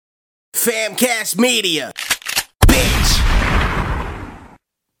Famcast Media. Bitch.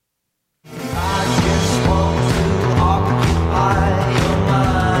 I just want to occupy your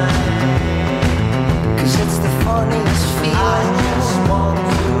mind, 'cause it's the funniest feeling. I just want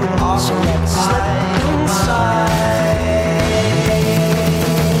to occupy your mind.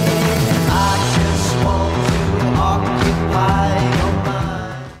 I just want to occupy your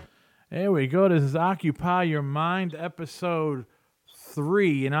mind. There we go. This is Occupy Your Mind, episode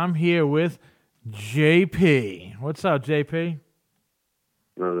 3, and I'm here with JP. What's up, JP?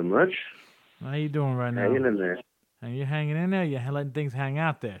 Nothing much. How you doing right now? Hanging in there. Are you hanging in there? You letting things hang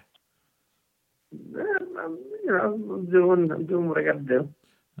out there? I'm doing what I got to do.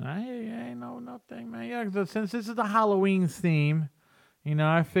 I know nothing, man. Yeah, 'cause since this is the Halloween theme,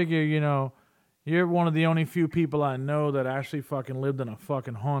 I figure, you're one of the only few people I know that actually fucking lived in a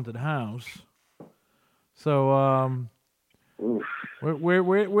fucking haunted house. So, Oof.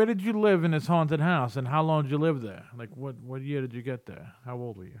 where did you live in this haunted house, and how long did you live there? Like, what year did you get there? How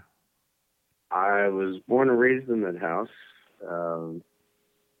old were you? I was born and raised in that house.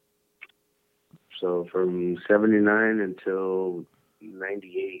 So from 79 until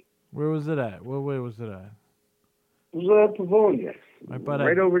 98. Where was it at? Where was it at? It was Pavonia.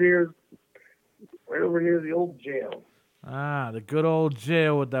 Right over near the old jail. Ah, the good old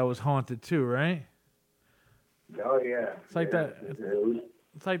jail that was haunted too, right? Oh, yeah. It's like that.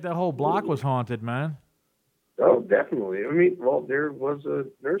 It's like that whole block was haunted, man. Oh, definitely. I mean, well, there was a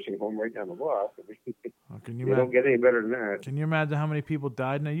nursing home right down the block. You don't get any better than that. Can you imagine how many people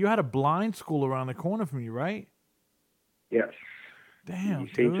died? Now, you had a blind school around the corner from you, right? Yes. Damn,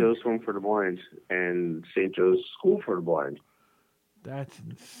 St. Joe's Home for the Blind and St. Joe's School for the Blind. That's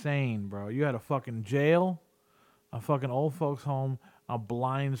insane, bro. You had a fucking jail, a fucking old folks home, a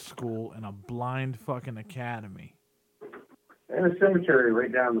blind school, and a blind fucking academy. And a cemetery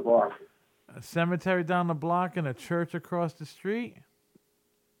right down the block. A cemetery down the block and a church across the street?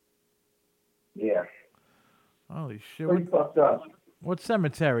 Yeah. Holy shit. Pretty fucked up. What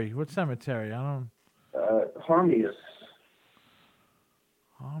cemetery? What cemetery? I don't... Harmonious.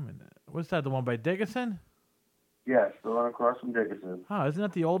 What's that, the one by Dickinson? Yes, the one across from Dickinson. Oh, isn't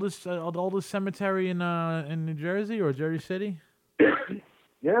that the oldest cemetery in New Jersey or Jersey City?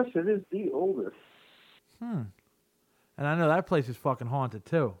 Yes, it is the oldest. And I know that place is fucking haunted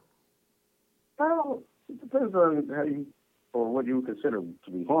too. Well, it depends on how you or what you would consider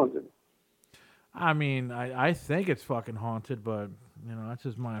to be haunted. I mean, I think it's fucking haunted, but that's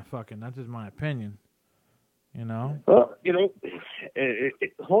just my opinion. Well,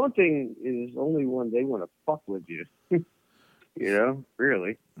 haunting is only when they want to fuck with you.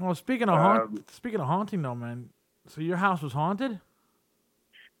 Really. Well, speaking of haunting though, man. So your house was haunted?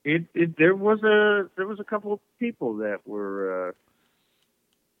 There was a couple of people that were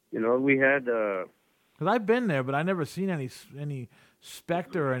we had because I've been there, but I never seen any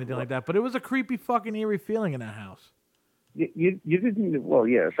specter or anything like that. But it was a creepy fucking eerie feeling in that house. You didn't, well,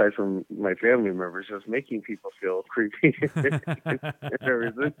 yeah, aside from my family members just making people feel creepy and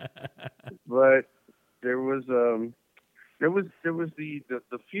everything. But there was the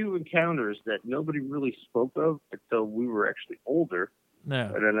few encounters that nobody really spoke of until we were actually older.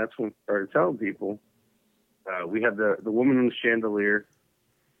 No. And then that's when we started telling people. We had the woman in the chandelier.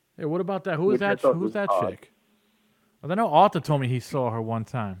 Hey, what about that? Who's that chick? Well, I know Arthur told me he saw her one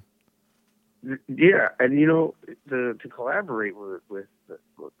time. Yeah, and to collaborate with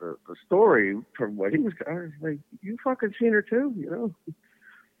the story from what he was, I was like, you fucking seen her too,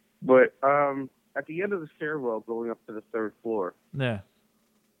 But at the end of the stairwell going up to the third floor, yeah,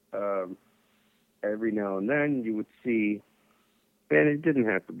 every now and then you would see, and it didn't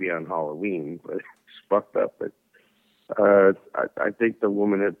have to be on Halloween, but it's fucked up. But I think the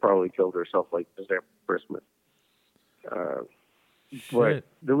woman had probably killed herself like just after Christmas. But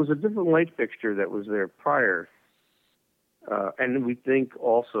there was a different light fixture that was there prior. And we think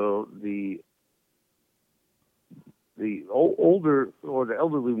also the older or the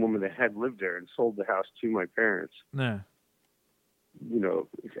elderly woman that had lived there and sold the house to my parents. Yeah.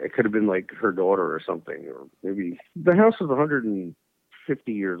 It could have been like her daughter or something, or maybe the house was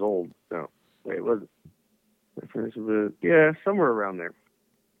 150 years old. No, wait, it wasn't. Yeah, somewhere around there.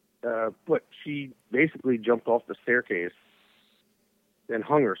 But she basically jumped off the staircase and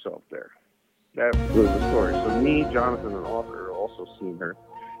hung herself there. That was the story. So me, Jonathan, and Arthur also seen her.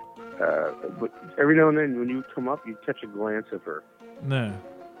 But every now and then, when you come up, you catch a glance of her. No.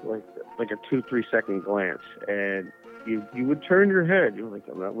 Like a 2-3 second glance, and you would turn your head. You're like,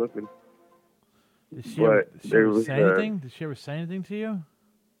 I'm not looking. Did she ever say anything? Did she ever say anything to you?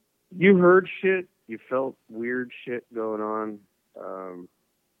 You heard shit. You felt weird shit going on.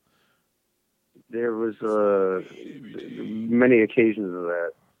 there was many occasions of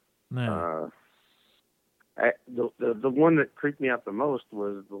that. Yeah. The one that creeped me out the most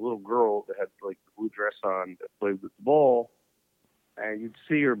was the little girl that had like the blue dress on that played with the ball, and you'd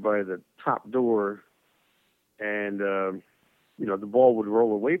see her by the top door, and the ball would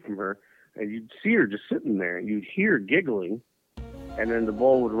roll away from her, and you'd see her just sitting there, and you'd hear giggling, and then the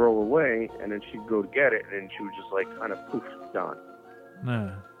ball would roll away, and then she'd go to get it, and then she would just like kind of poof, gone.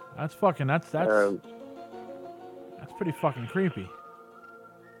 Yeah. That's pretty fucking creepy.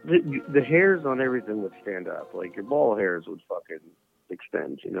 The hairs on everything would stand up, like your ball hairs would fucking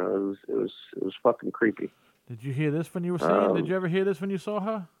extend. It was fucking creepy. Did you hear this when you were saying? Did you ever hear this when you saw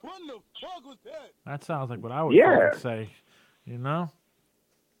her? What the fuck was that? That sounds like what I would fucking say. You know?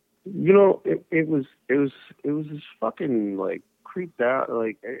 It was just fucking like creeped out.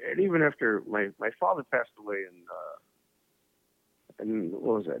 Like, and even after my father passed away in what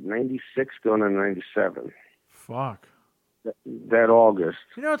was that, 96 going on 97. Fuck. That August.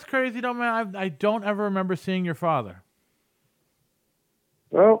 You know what's crazy though, man? I don't ever remember seeing your father.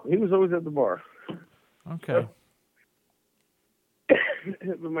 Well, he was always at the bar. Okay.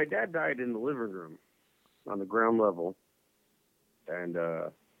 But my dad died in the living room on the ground level. And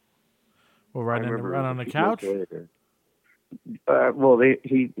right on the couch? Well,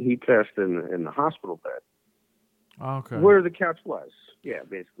 he passed in the hospital bed. Okay. Where the couch was. Yeah,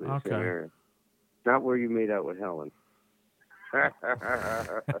 basically. The Okay. same area. Not where you made out with Helen. Sorry.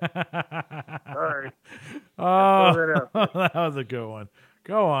 Oh, that was a good one.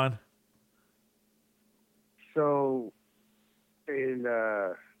 Go on. So, in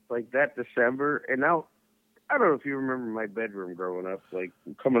like that December, and now I don't know if you remember my bedroom growing up, like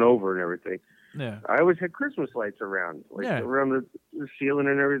coming over and everything. Yeah. I always had Christmas lights around, around the ceiling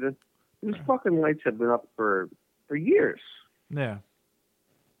and everything. These fucking lights have been up for years. Yeah.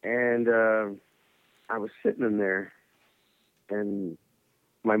 And I was sitting in there, and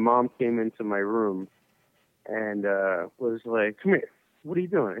my mom came into my room and was like, "Come here. What are you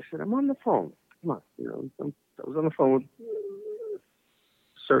doing?" I said, "I'm on the phone. Come on." I was on the phone with a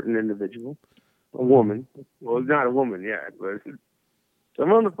certain individual, a woman. Well, not a woman yet, but so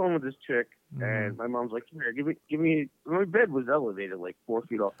I'm on the phone with this chick, and my mom's like, "Come here, give me." My bed was elevated like 4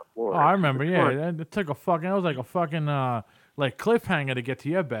 feet off the floor. Oh, I remember. Yeah, it took that was like a fucking like cliffhanger to get to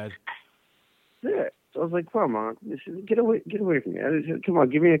your bed. Yeah. So I was like, "Come on, Mom, get away from me." I said, "Come on,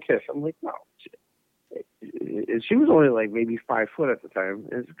 give me a kiss." I'm like, "No." She was only like maybe 5 foot at the time.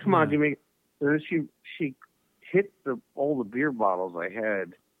 And I said, "Come on, give me." And then she hit all the beer bottles I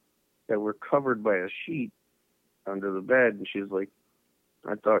had that were covered by a sheet under the bed, and she was like,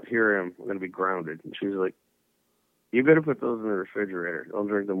 "I thought, here I am, I'm going to be grounded." And she was like, "You better put those in the refrigerator. Don't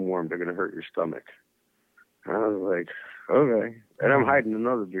drink them warm. They're going to hurt your stomach." And I was like, "Okay." And I'm hiding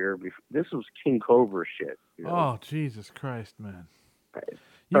another beer. This was King Cobra shit. Oh, Jesus Christ, man.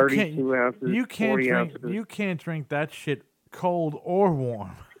 32 ounces, 40 ounces. You can't drink that shit cold or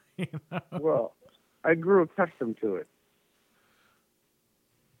warm. You know? Well, I grew accustomed to it.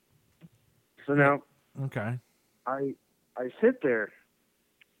 So now, okay, I sit there,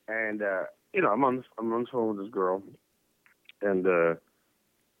 and I'm on the phone with this girl, and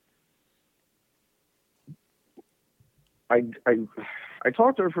I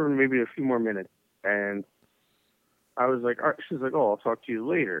talked to her for maybe a few more minutes, and I was like, all right. She's like, "Oh, I'll talk to you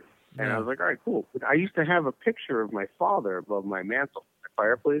later." And I was like, "All right, cool." But I used to have a picture of my father above my mantle, my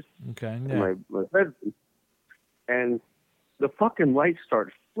fireplace, okay, in my bedroom, and the fucking lights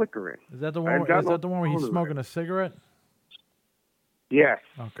start flickering. Is that the one? Is that the one where he's smoking a cigarette? Yes,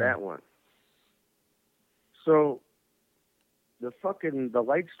 okay. That one. So the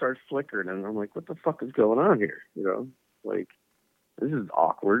lights start flickering, and I'm like, "What the fuck is going on here?" Like, this is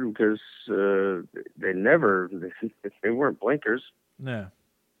awkward because they weren't blinkers. Yeah.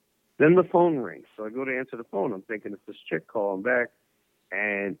 Then the phone rings, so I go to answer the phone. I'm thinking it's this chick calling back,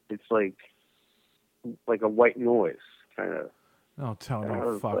 and it's like a white noise, kind of. Don't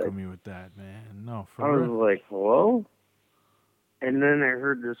fuck with me with that, man. No, for I was real. like, "Hello?" And then I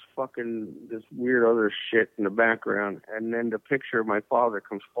heard this weird other shit in the background, and then the picture of my father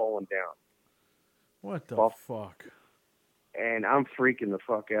comes falling down. What the fuck? And I'm freaking the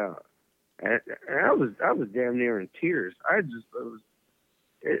fuck out. And I was damn near in tears.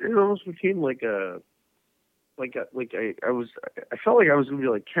 It almost became I felt like I was gonna be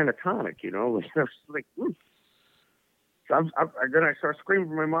like catatonic, Like I was like, oof. So then I start screaming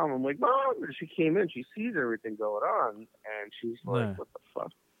for my mom. I'm like, "Mom!" And she came in. She sees everything going on, and she's like, "What the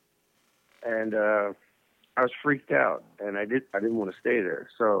fuck?" And I was freaked out, and I didn't want to stay there.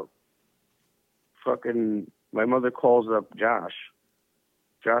 So, fucking, my mother calls up Josh,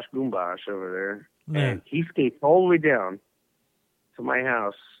 Josh Goombash over there, Yeah. and he skates all the way down to my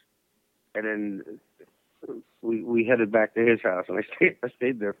house, and then we headed back to his house, and I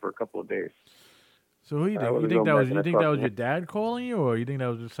stayed there for a couple of days. So who you I think? wasn't You think going that back was and you I think that was fucking- your dad calling you, or you think that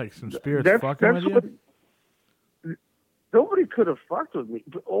was just like some spirits That's fucking with you? what nobody could have fucked with me,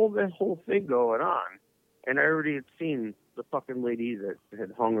 but all that whole thing going on, and I already had seen the fucking lady that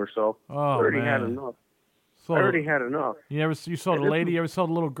had hung herself. Oh, I already man. had enough. So, I already had enough. you saw the this lady? was- You ever saw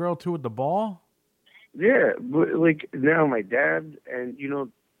the little girl too with the ball? Yeah, but like now my dad, and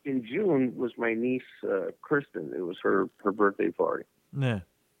in June was my niece Kristen. It was her birthday party. Yeah.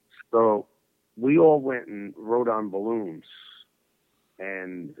 So we all went and rode on balloons,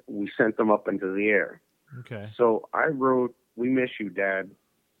 and we sent them up into the air. Okay. So I wrote, "We miss you, Dad,"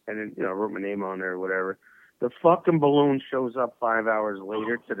 and then I wrote my name on there or whatever. The fucking balloon shows up 5 hours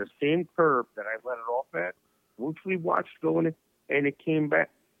later to the same curb that I let it off at, which we watched going in, and it came back.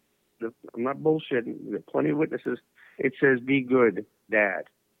 I'm not bullshitting. There are plenty of witnesses. It says, "Be good, Dad."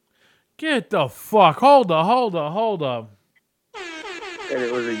 Get the fuck! Hold up! And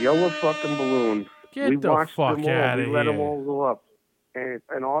it was a yellow fucking balloon. Get we the watched fuck them all. outta We let them here. all go up. And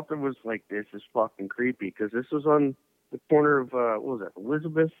Arthur was like, "This is fucking creepy," because this was on the corner of what was that,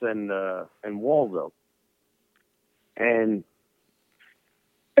 Elizabeth and Waldo. And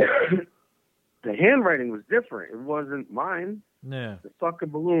the handwriting was different. It wasn't mine. Yeah. The fucking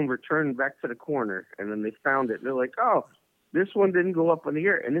balloon returned back to the corner, and then they found it. And they're like, "Oh, this one didn't go up in the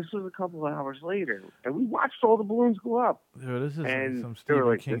air." And this was a couple of hours later. And we watched all the balloons go up. Dude, this is And some they were Stephen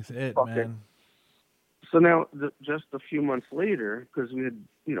like, King's "This is It, fucking-" man. So now, just a few months later, because we had,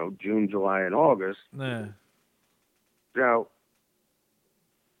 June, July, and August. Yeah. Now,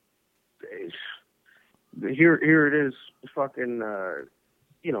 here it is, fucking,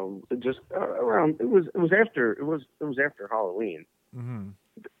 just around. It was after Halloween Mm-hmm.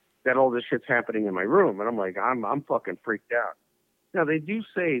 that all this shit's happening in my room, and I'm like, I'm fucking freaked out. Now they do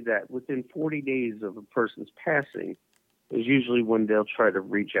say that within 40 days of a person's passing is usually when they'll try to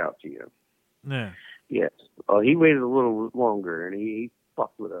reach out to you. Yeah. Yes. He waited a little longer, and he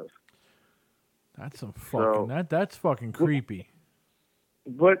fucked with us. That's some fucking that's fucking creepy.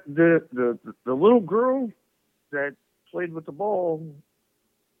 But the little girl that played with the ball,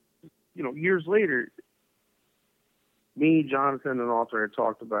 years later, me, Jonathan, and Arthur had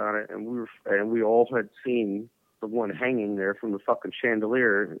talked about it, and we all had seen the one hanging there from the fucking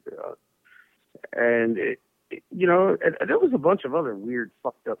chandelier, and there was a bunch of other weird,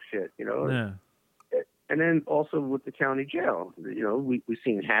 fucked up shit, Yeah. And then also with the county jail, we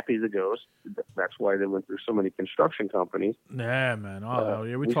seen Happy the Ghost. That's why they went through so many construction companies. Yeah, man. Oh,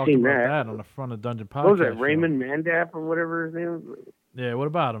 yeah, we we've talked seen about that. that on the front of Dungeon Podcast. What was that, show. Raymond Mandap or whatever his name was? Yeah, what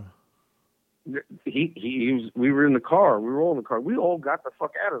about him? He was. We were in the car. We were all in the car. We all got the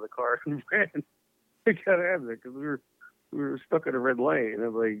fuck out of the car and ran. We got out of there because we were stuck at a red light, and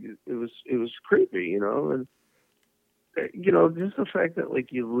it was creepy, and just the fact that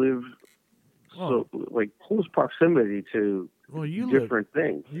you live so close proximity to different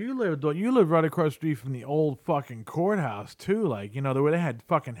things. You lived right across the street from the old fucking courthouse too, the way they had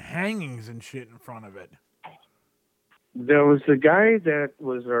fucking hangings and shit in front of it. There was the guy that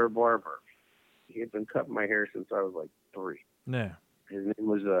was our barber. He had been cutting my hair since I was 3. Yeah. His name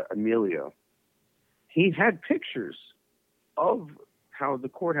was Emilio. He had pictures of how the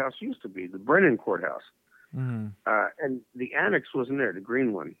courthouse used to be, the Brennan Courthouse. Mm-hmm. And the annex wasn't there. The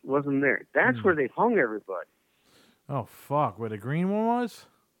green one wasn't there. That's where they hung everybody. Oh fuck! Where the green one was?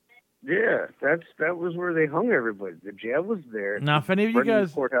 Yeah, that was where they hung everybody. The jail was there. Now, if any of you Brennan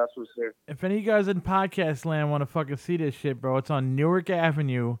guys, courthouse was there. if any of you guys in podcast land want to fucking see this shit, bro, it's on Newark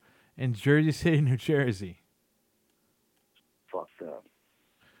Avenue in Jersey City, New Jersey. Fucked up.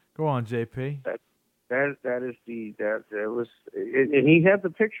 Go on, JP. That was, and he had the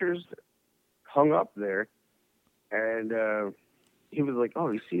pictures hung up there, and he was like,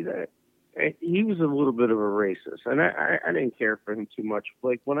 "Oh, you see that?" And he was a little bit of a racist, and I didn't care for him too much.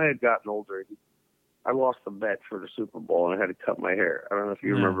 When I had gotten older, I lost a bet for the Super Bowl, and I had to cut my hair. I don't know if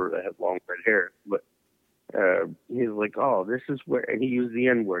you remember, I had long red hair, but he was like, "Oh, this is where," and he used the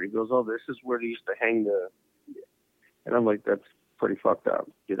N word. He goes, "Oh, this is where they used to hang the," and I'm like, "That's pretty fucked up,"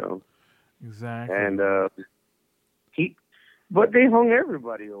 Exactly. And but they hung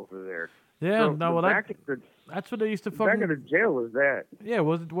everybody over there. Yeah, So no, well, that's what they used to the fucking. back of the jail was that. Yeah,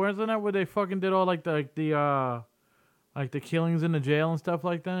 wasn't that where they fucking did all the killings in the jail and stuff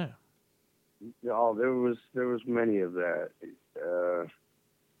like that? Oh, there was many of that.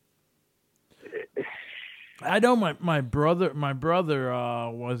 I know my brother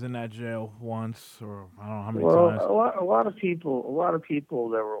was in that jail once, or I don't know how many Well, times. a lot of people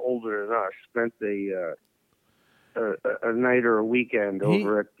that were older than us spent a night or a weekend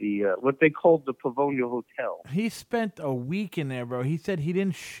over at the what they called the Pavonia Hotel. He spent a week in there, bro. He said he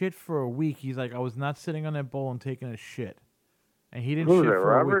didn't shit for a week. He's like, I was not sitting on that bowl and taking a shit. And he didn't Who's shit that, for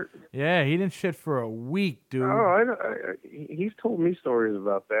Robert? a week. Yeah, he didn't shit for a week, dude. Oh, he's told me stories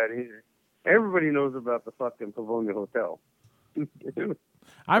about that. Everybody knows about the fucking Pavonia Hotel.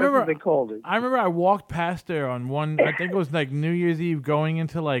 I remember what they called it. I remember I walked past there on one. I think it was like New Year's Eve, going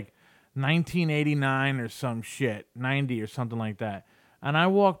into like 1989 or some shit, 90 or something like that. And I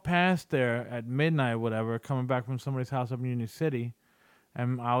walked past there at midnight, whatever, coming back from somebody's house up in Union City,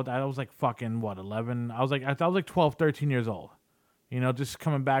 and I was like fucking what 11. I was like 12, 13 years old. You know, just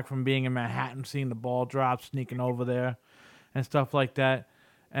coming back from being in Manhattan, seeing the ball drop, sneaking over there, and stuff like that.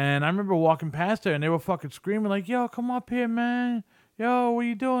 And I remember walking past there, and they were fucking screaming like, "Yo, come up here, man! Yo, what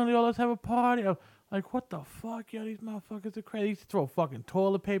you doing? Yo, let's have a party!" Like, what the fuck? Yo, these motherfuckers are crazy. They used to throw fucking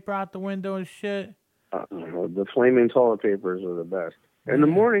toilet paper out the window and shit. The flaming toilet papers are the best. In the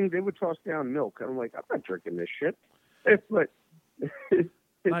morning, they would toss down milk. I'm like, I'm not drinking this shit. But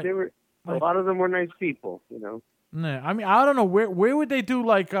they were a lot of them were nice people, you know. Nah, I mean, I don't know where would they do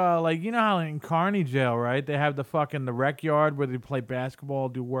like you know how in Kearney jail, right? They have the rec yard where they play basketball,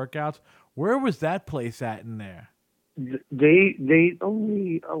 do workouts. Where was that place at in there? They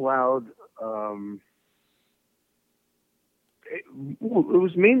only allowed it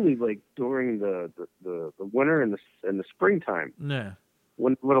was mainly like during the winter and the springtime. Yeah.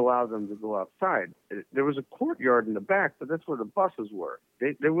 When would allow them to go outside. There was a courtyard in the back, but that's where the buses were.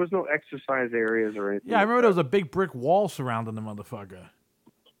 There was no exercise areas or anything. Yeah, I remember there was a big brick wall surrounding the motherfucker.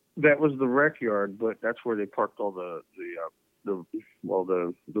 That was the rec yard, but that's where they parked all the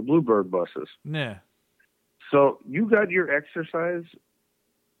Bluebird buses. Yeah. So you got your exercise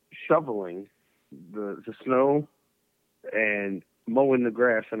shoveling the snow and mowing the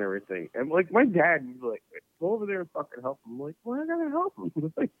grass and everything. And like my dad was like, go over there and fucking help him. I'm like, well, I gotta help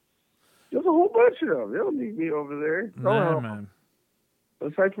him. Like, there's a whole bunch of them. They don't need me over there. Don't help man.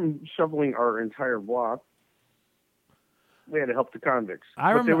 Aside from shoveling our entire block, we had to help the convicts.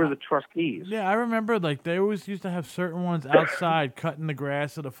 But they were the trustees. Yeah, I remember like they always used to have certain ones outside cutting the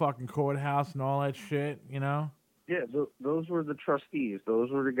grass of the fucking courthouse and all that shit, you know? Yeah, those were the trustees. Those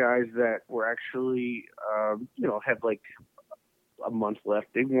were the guys that were actually, had like a month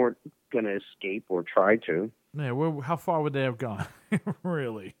left. They weren't going to escape or try to. Yeah, how far would they have gone?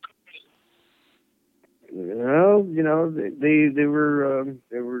 Really? Well, they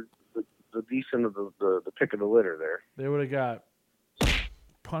were the decent of the pick of the litter there. They would have got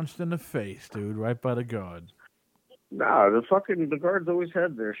punched in the face, dude, right by the guard. Nah, the guards always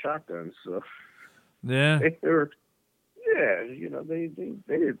had their shotguns, so yeah, they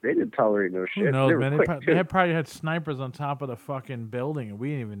didn't tolerate no shit. Who knows, they man? They probably had snipers on top of the fucking building, and we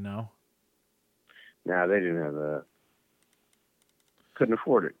didn't even know. Nah, they didn't have that. Couldn't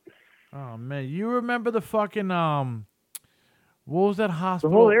afford it. Oh man, you remember the fucking what was that hospital?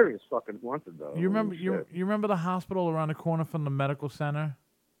 The whole area's fucking haunted, though. You remember you remember the hospital around the corner from the medical center?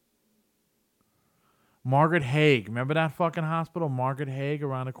 Margaret Haig. Remember that fucking hospital, Margaret Haig,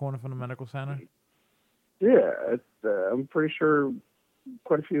 around the corner from the medical center? Yeah, I'm pretty sure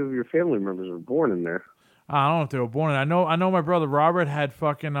quite a few of your family members were born in there. I don't know if they were born in. I know my brother Robert had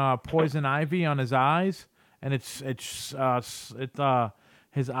fucking poison ivy on his eyes, and his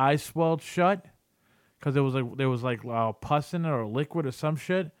eyes swelled shut because there was pus in it or liquid or some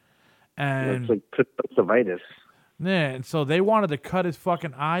shit, and it's like conjunctivitis. Yeah, and so they wanted to cut his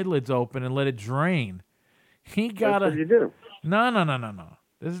fucking eyelids open and let it drain. That's what you do. No.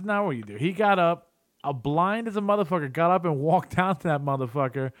 This is not what you do. He got up, blind as a motherfucker, got up and walked down to that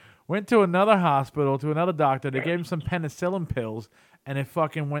motherfucker, went to another hospital, to another doctor. They gave him some penicillin pills, and it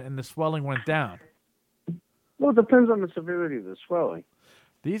fucking went, and the swelling went down. Well, it depends on the severity of the swelling.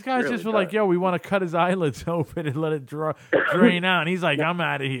 These guys just were like, yo, we want to cut his eyelids open and let it drain out. And he's like, I'm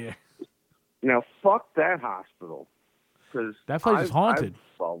out of here. Now, fuck that hospital. That place is haunted.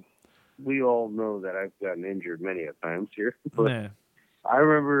 Well, we all know that I've gotten injured many a times here. But yeah. I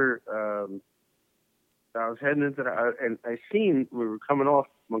remember I was heading into and I seen we were coming off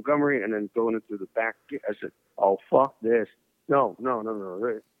Montgomery and then going into the back. I said, oh, fuck this. No. I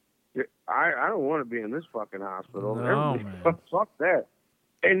don't want to be in this fucking hospital. No, man. Fuck that.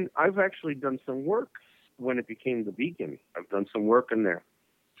 And I've actually done some work when it became the Beacon. I've done some work in there.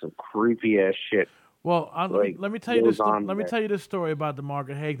 Some creepy ass shit. Well, let me tell you this. Let me tell you this story about the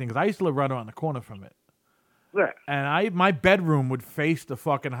Margaret Haig thing, because I used to live right around the corner from it. Yeah. And my bedroom would face the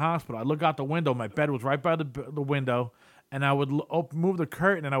fucking hospital. I'd look out the window. My bed was right by the window, and I would move the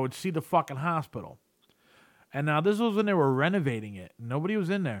curtain, and I would see the fucking hospital. And now this was when they were renovating it. Nobody was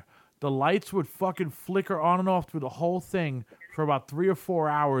in there. The lights would fucking flicker on and off through the whole thing for about 3 or 4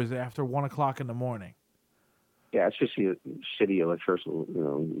 hours after 1 o'clock in the morning. Yeah, it's just the shitty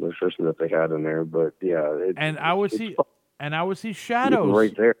electricity that they had in there. But yeah, I would see shadows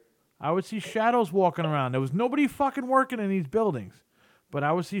right there. I would see shadows walking around. There was nobody fucking working in these buildings, but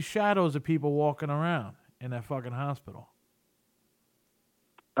I would see shadows of people walking around in that fucking hospital.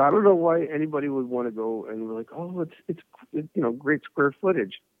 I don't know why anybody would want to go and be like, oh, it's great square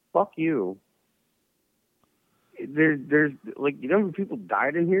footage. Fuck you. There's like, you know how many people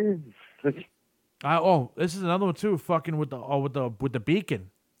died in here? This is another one too. Fucking with the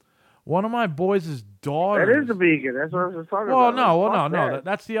beacon. One of my boys' daughters. That is the beacon. That's what I was talking about. No.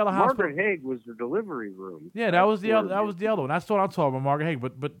 That's the other hospital. Margaret Haig was the delivery room. Yeah, that was the other one. That's what I'm talking about, Margaret Haig.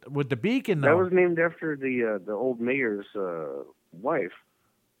 But with the beacon, though, that was named after the old mayor's wife.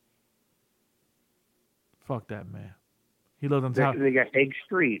 Fuck that man. He lived on top. They got Haig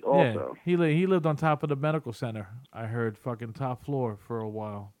Street also. Yeah, he lived on top of the medical center. I heard fucking top floor for a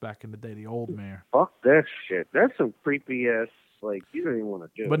while back in the day. The old mayor. Fuck that shit. That's some creepy ass. Like, you don't even want to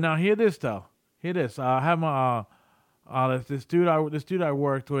do it. But now hear this though. Hear this. I have my this dude I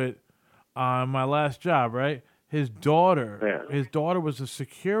worked with on my last job. Right. His daughter was a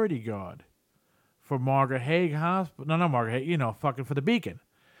security guard for Margaret Haig Hospital. No, not Margaret Haig. Fucking for the Beacon.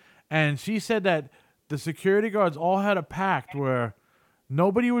 And she said that the security guards all had a pact where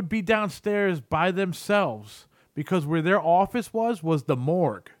nobody would be downstairs by themselves because where their office was the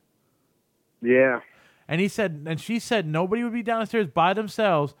morgue. Yeah. And she said nobody would be downstairs by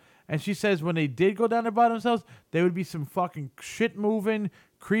themselves. And she says when they did go down there by themselves, there would be some fucking shit moving,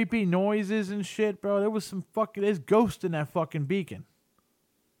 creepy noises and shit, bro. There's ghosts in that fucking Beacon.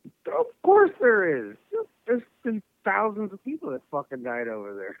 Of course there is. There's been thousands of people that fucking died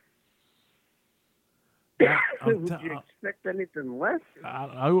over there. Would you expect anything less?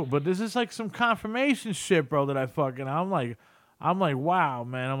 But this is like some confirmation shit, bro. That I'm like, wow,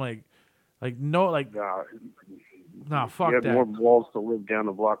 man. I'm like no, like, nah, fuck you had that. more walls to live down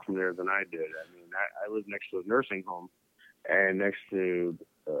the block from there than I did. I mean, I lived next to a nursing home and next to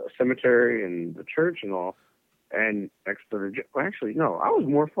a cemetery and the church and all, and next to the. Well, actually, no, I was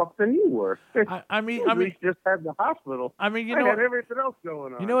more fucked than you were. I mean, just had the hospital. I mean, I had everything else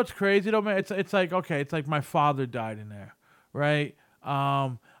going on. You know what's crazy though, man? It's like, okay, it's like my father died in there, right?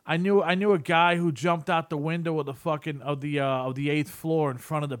 I knew a guy who jumped out the window of the fucking of the 8th floor in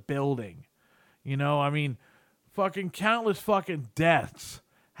front of the building. I mean, fucking countless fucking deaths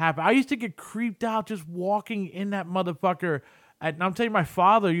happen. I used to get creeped out just walking in that motherfucker. And I'm telling you, my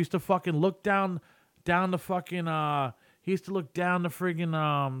father used to fucking look down the fucking. He used to look down the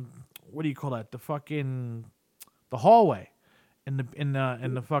friggin' what do you call that? The hallway in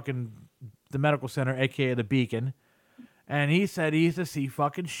the fucking the medical center, aka the Beacon. And he said he used to see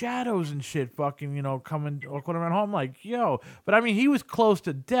fucking shadows and shit fucking, coming around home. Like, yo. But, I mean, he was close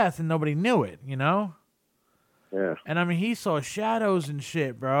to death and nobody knew it, Yeah. And, I mean, he saw shadows and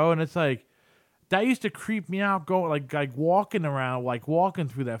shit, bro. And it's like, that used to creep me out going, like walking around, like walking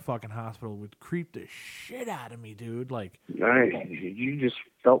through that fucking hospital would creep the shit out of me, dude. Like, you just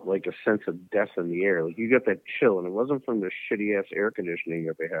felt like a sense of death in the air. Like, you got that chill, and it wasn't from the shitty-ass air conditioning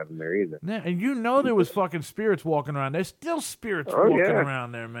that they had in there either. Yeah, and there was fucking spirits walking around. There's still spirits walking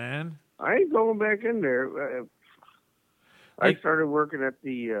around there, man. I ain't going back in there. I started working at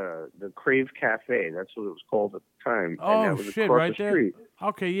the Crave Cafe. That's what it was called at the time. Oh, and that was shit, across right the there? Street.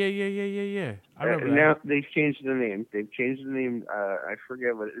 Okay, yeah. I remember that. Now they've changed the name. I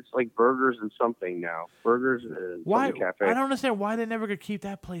forget what it's like. Burgers and something now. Burgers and why? Cafe. I don't understand why they never could keep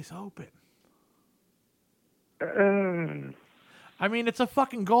that place open. I mean, it's a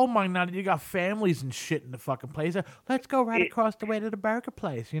fucking gold mine now that you got families and shit in the fucking place. Let's go right across the way to the burger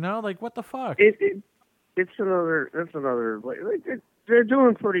place. Like what the fuck? That's another. They're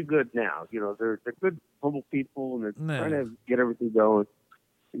doing pretty good now. They're good, humble people, and they're trying to get everything going.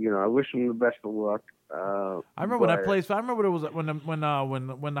 I wish them the best of luck. I remember that place. I remember it was when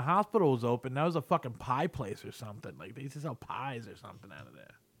the hospital was open. That was a fucking pie place or something. Like they used to sell pies or something out of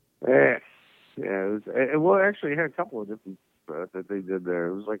there. Yeah. Well, actually, it had a couple of different that they did there.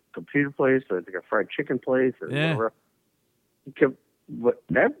 It was like a computer place. I think a fried chicken place. Whatever. But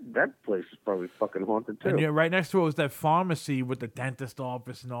that place is probably fucking haunted too. And right next to it was that pharmacy with the dentist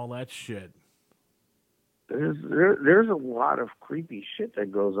office and all that shit. There's a lot of creepy shit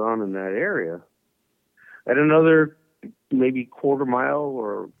that goes on in that area. And another maybe quarter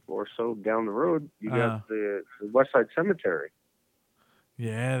mile or so down the road, you got the West Side Cemetery.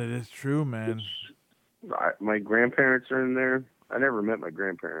 Yeah, that is true, man. My grandparents are in there. I never met my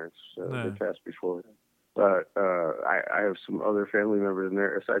grandparents. They passed before. But I have some other family members in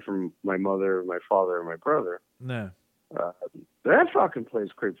there, aside from my mother, my father, and my brother. No. That fucking place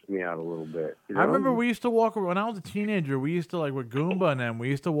creeps me out a little bit. You know? I remember we used to walk when I was a teenager. We used to like with Goomba and them. We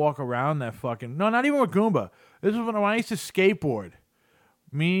used to walk around that fucking. No, not even with Goomba. This was when I used to skateboard.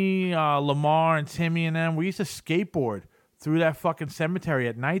 Me, Lamar, and Timmy and them. We used to skateboard through that fucking cemetery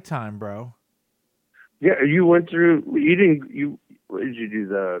at nighttime, bro. Yeah, you went through. You didn't. What did you do?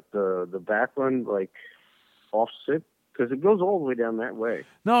 The back one like offset because it goes all the way down that way.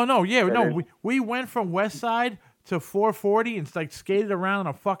 No. We went from West Side to 440 and like skated around in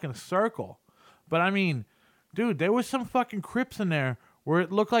a fucking circle. But I mean, dude, there was some fucking crypts in there where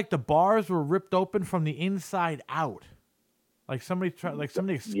it looked like the bars were ripped open from the inside out. Like somebody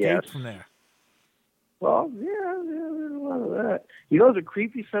escaped from there. Well, yeah, there's a lot of that. You know the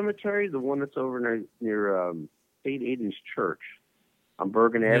creepy cemetery, the one that's over near St. Aidan's Church on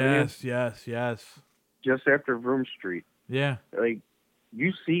Bergen Avenue? Yes. Just after Vroom Street. Yeah. Like,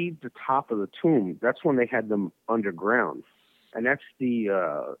 you see the top of the tomb. That's when they had them underground. And that's the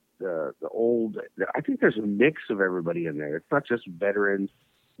old... I think there's a mix of everybody in there. It's not just veterans,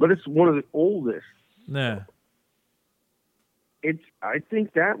 but it's one of the oldest. Yeah. I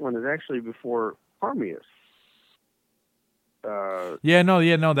think that one is actually before Harmius. That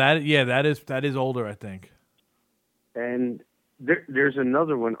is older, I think. And there's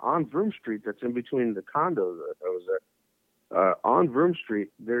another one on Vroom Street that's in between the condos that I was at. On Vroom Street,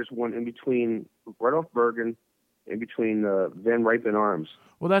 there's one in between, right off Bergen, in between Van Ripen Arms.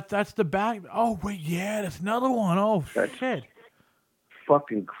 Well, that's the back. Oh wait, yeah, that's another one. Oh shit.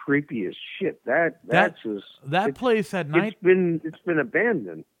 Fucking creepy as shit. That place at night. It's been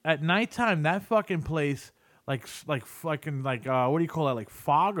abandoned. At nighttime, that fucking place, like fucking what do you call that? Like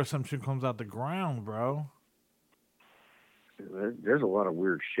fog or some shit comes out the ground, bro. There's a lot of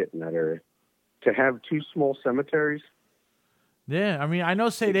weird shit in that area. To have two small cemeteries. Yeah, I mean, I know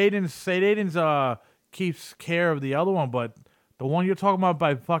St. Aidan's keeps care of the other one, but the one you're talking about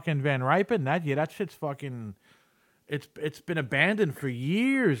by fucking Van Ripen, that shit's fucking. It's been abandoned for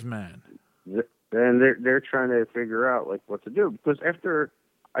years, man. And they're trying to figure out like what to do because after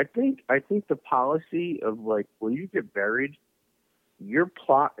I think the policy of like when you get buried, your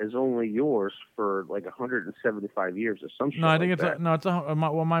plot is only yours for like 175 years or something. No, I think where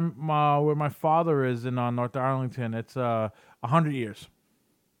my father is in North Arlington, it's 100 years.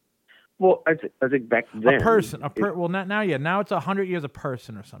 Well, I think back then now it's 100 years a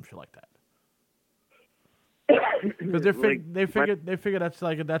person or some shit like that. Because they figure that's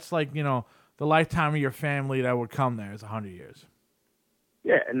like you know the lifetime of your family that would come there is 100 years.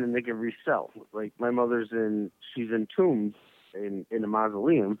 Yeah, and then they can resell. Like my mother's she's entombed in a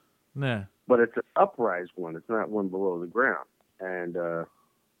mausoleum. Yeah. But it's an uprise one. It's not one below the ground. And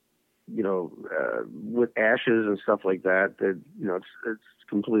with ashes and stuff like that, it's a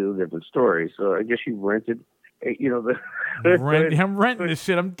completely different story. So I guess you rented. I'm renting this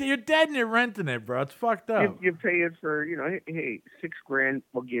shit. You're dead and you're renting it, bro. It's fucked up. You pay it for, hey, $6,000.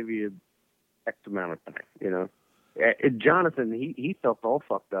 We'll give you X amount of time. Jonathan, he felt all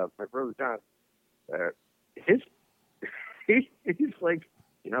fucked up. My brother John, he's like,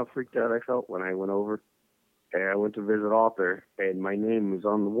 how freaked out I felt when I went over. And I went to visit Arthur, and my name was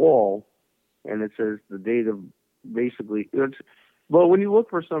on the wall, and it says the date of basically. Well, when you look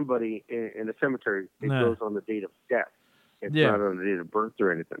for somebody in a cemetery, it goes on the date of death. It's not on the date of birth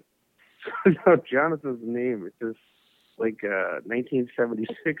or anything. So now Jonathan's name, it's just like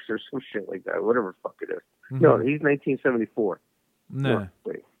 1976 or some shit like that, whatever the fuck it is. Mm-hmm. No, he's 1974. No,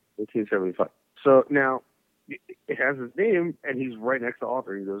 wait, 1975. So now it has his name, and he's right next to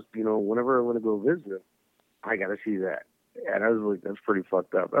Arthur. He goes, whenever I want to go visit him, I got to see that. And I was like, that's pretty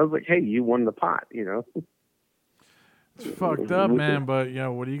fucked up. I was like, hey, you won the pot, It's fucked up, man, but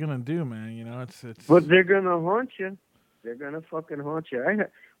what are you gonna do, man? It's. But they're gonna haunt you. They're gonna fucking haunt you. I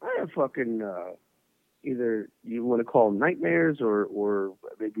have fucking either you want to call them nightmares or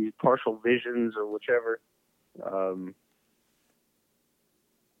maybe partial visions or whichever of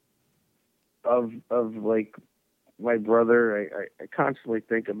like my brother. I constantly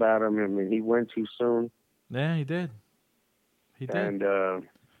think about him. I mean, he went too soon. Yeah, he did. He did. And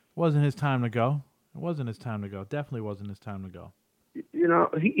wasn't his time to go. It wasn't his time to go. Definitely wasn't his time to go.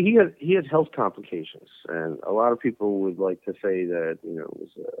 He had health complications, and a lot of people would like to say that it was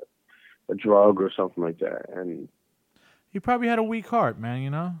a drug or something like that. And he probably had a weak heart,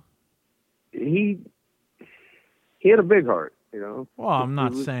 man. He he had a big heart, you know. Well, I'm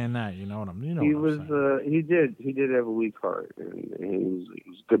not He was- saying that. You know what I'm. You know He what was, I'm saying. he did have a weak heart, and he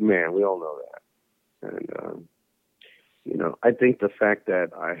was a good man. We all know that. And you know, I think the fact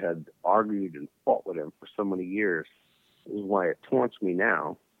that I had argued and fought with him for so many years is why it taunts me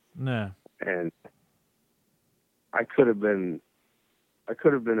now. Yeah. And I could have been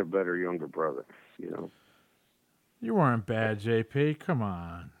a better younger brother, you know. You weren't bad, JP. Come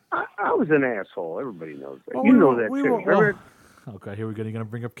on. I was an asshole. Everybody knows that. Well, you we know were- that we too. were- Remember, well, okay, here we go. You're gonna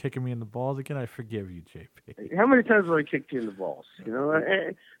bring up kicking me in the balls again. I forgive you, JP. how many times have I kicked you in the balls? You know,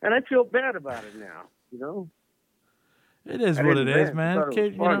 and I feel bad about it now. You know, It is I what didn't it is, then. I man. thought it Kid,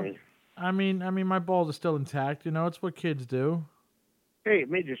 was you know. funny. I mean, my balls are still intact. You know, it's what kids do. Hey, it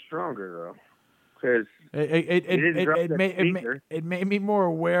made you stronger though, because It made me more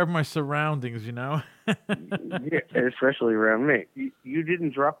aware of my surroundings. You know. yeah, especially around me. You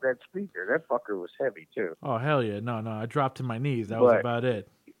didn't drop that speaker. That fucker was heavy too. Oh hell yeah! No, I dropped to my knees. That was But- about it.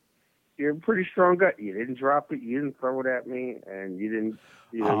 You're a pretty strong guy. You didn't drop it. You didn't throw it at me, and you didn't.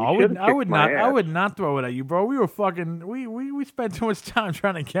 You know, Oh, you should've I would kicked my not. ass. I would not throw it at you, bro. We were fucking. We spent too much time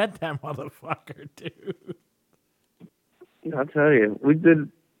trying to get that motherfucker, dude. I'll tell you, we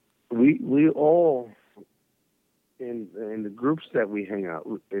did. We all in the groups that we hang out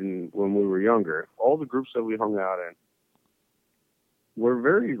in when we were younger. All the groups that we hung out in were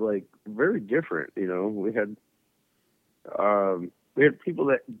very different. You know, we had people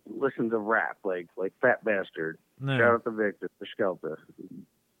that listened to rap, like Fat Bastard. No. Shout out to Victor for Skelter.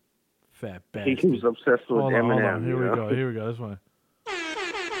 Fat He bastard. was obsessed with Hold Eminem. on. Here you we know? go. Here we go. This one.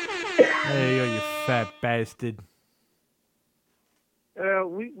 There you go, you fat bastard.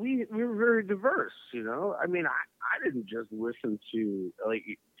 We were very diverse, you know. I mean, I didn't just listen to like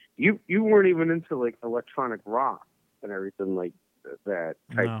you weren't even into like electronic rock and everything like that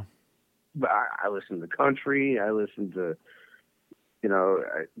type. No. But I listened to country. I listened to, you know,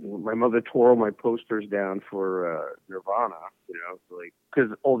 my mother tore all my posters down for Nirvana, you know, like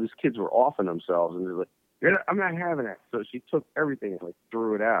because all these kids were offing themselves and they're like, I'm not having it. So she took everything and like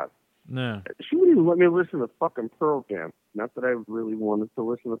threw it out. No. She wouldn't even let me listen to fucking Pearl Jam. Not that I really wanted to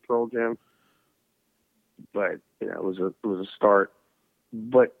listen to Pearl Jam, but you know, it was a start.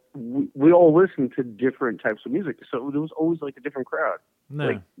 But we all listened to different types of music, so there was always like a different crowd. No.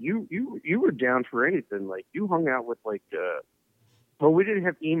 Like you were down for anything. Like you hung out with like, well, we didn't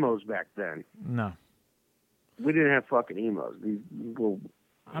have emos back then. No. We didn't have fucking emos.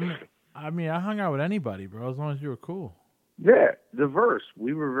 I mean, I hung out with anybody, bro, as long as you were cool. Yeah, diverse.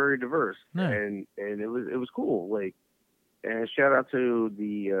 We were very diverse, Yeah. and it was cool. Like, and shout out to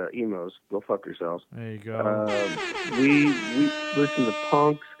the emos. Go fuck yourselves. There you go. We listened to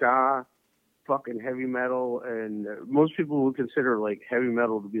punk, ska, fucking heavy metal, and most people would consider like heavy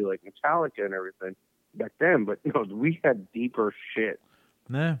metal to be like Metallica and everything back then. But no, we had deeper shit.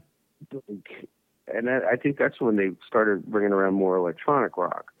 Nah. And I think that's when they started bringing around more electronic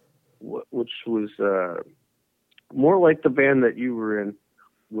rock, which was more like the band that you were in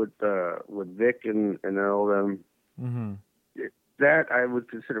with Vic and all them. Mm-hmm. That I would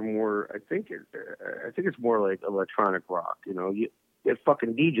consider more. I think it's more like electronic rock. You know, you get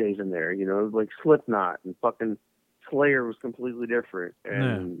fucking DJs in there. You know, like Slipknot and fucking Slayer was completely different.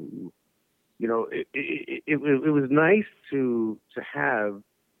 And you know, it was nice to have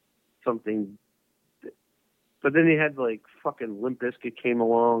something. But then they had like fucking Limp Bizkit came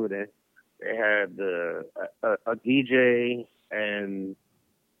along, and they had a DJ, and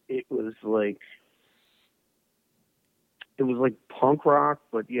it was like punk rock,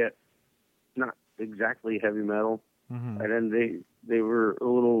 but yet not exactly heavy metal. Mm-hmm. And then they were a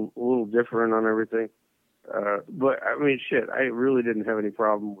little different on everything. But I mean, shit, I really didn't have any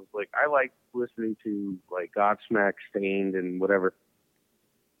problem with like I liked listening to like Godsmack, Stained, and whatever.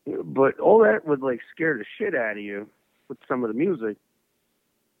 But all that would like scare the shit out of you with some of the music.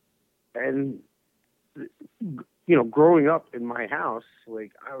 And you know, growing up in my house,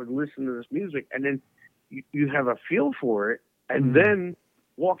 like I would listen to this music, and then you have a feel for it, and then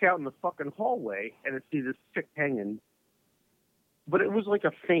walk out in the fucking hallway and see this chick hanging. But it was like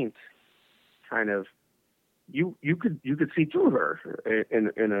a faint kind of. You could see through her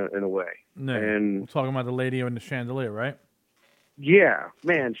in a way. No. And We're talking about the lady in the chandelier, right? yeah,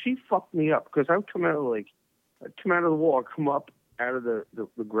 man, she fucked me up because I'd come out of the wall, come up out of the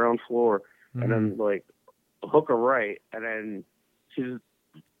ground floor, and then like hook a right, and then she's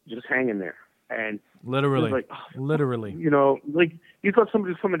just hanging there, and Literally, it was like, oh, literally. you know, like you thought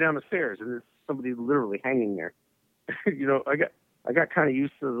somebody was coming down the stairs, and there's somebody literally hanging there. You know, I got kind of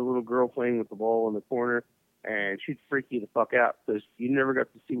used to the little girl playing with the ball in the corner, and she'd freak you the fuck out because you never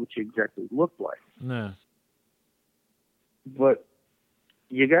got to see what she exactly looked like. No. but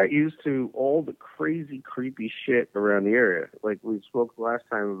you got used to all the crazy, creepy shit around the area. Like we spoke last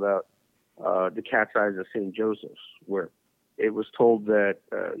time about the Cat's Eyes of St. Joseph's, where it was told that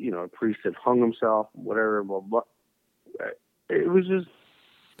a priest had hung himself, whatever, blah blah. It was just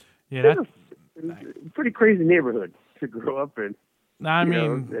Yeah, it was a pretty crazy neighborhood to grow up in. I You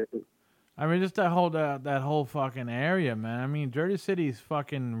mean, know, I mean, just that whole fucking area, man. I mean, Jersey City's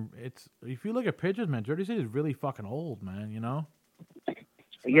fucking. It's if you look at pictures, man, Jersey City's really fucking old, man. You know.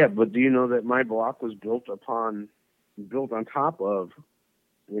 yeah, but do you know that my block was built on top of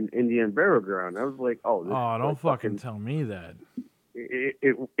an Indian burial ground? I was like, oh, this Oh, is don't like fucking tell me that.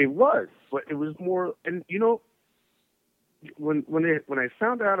 it was, but it was more. And when I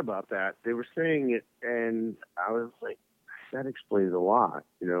found out about that, they were saying it, and I was like, that explains a lot,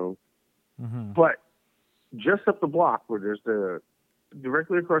 Mm-hmm. But just up the block, where there's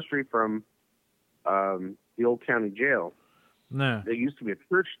directly across the street from the old county jail, No. there used to be a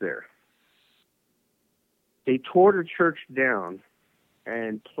church there. They tore the church down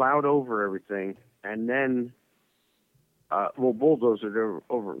and plowed over everything, and then bulldozed it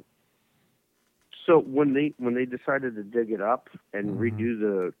over. So when they decided to dig it up and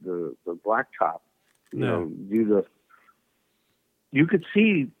redo the blacktop, you could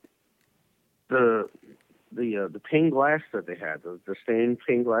see the stained glass that they had, the stained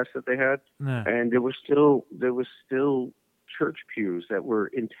stained glass that they had, No. and there was still church pews that were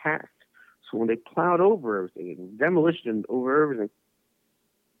intact. So when they plowed over everything, and demolition over everything,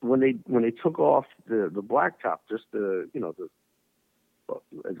 when they took off the blacktop, just well,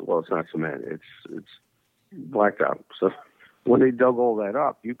 it's not cement, it's blacktop. So when they dug all that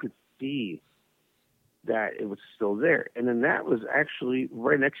up, you could see that it was still there, and then that was actually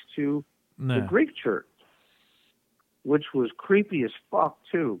right next to No. the Greek church, which was creepy as fuck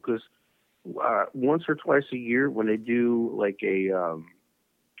too, because once or twice a year when they do like I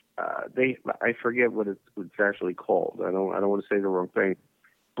forget what it's actually called. I don't want to say the wrong thing,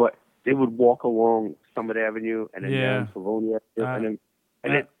 but they would walk along Summit Avenue and then down Savonia Avenue,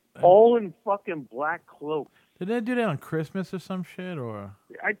 and then all in fucking black cloaks. Did they do that on Christmas or some shit or?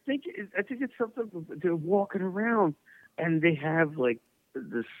 I think it's something they're walking around and they have like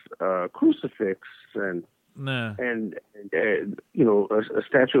this crucifix and No. a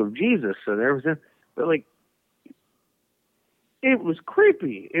statue of Jesus and everything. But like, it was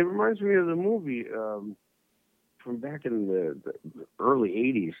creepy. It reminds me of the movie from back in the early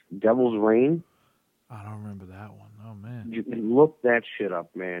 '80s, Devil's Reign. I don't remember that one. Oh man. You look that shit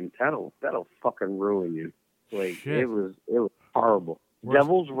up, man. That'll fucking ruin you. Like Shit. it was horrible. Worse-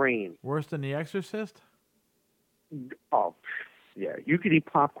 Devil's Reign. Worse than The Exorcist? Oh, yeah. You could eat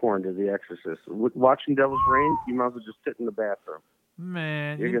popcorn to The Exorcist. Watching Devil's Reign, you might as well just sit in the bathroom.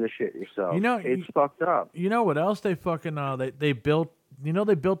 Man, You're gonna shit yourself. It's fucked up. You know what else they fucking they built? You know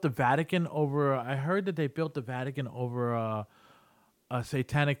they built the Vatican over. I heard that they built the Vatican over a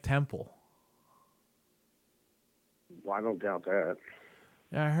satanic temple. Well, I don't doubt that.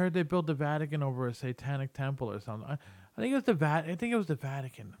 Yeah, I heard they built the Vatican over a satanic temple or something. I think it was I think it was the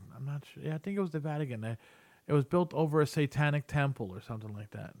Vatican. I'm not sure. Yeah, I think it was the Vatican. It was built over a satanic temple or something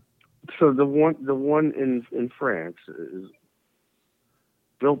like that. So the one in France is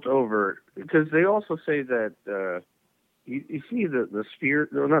built over, because they also say that you see the sphere,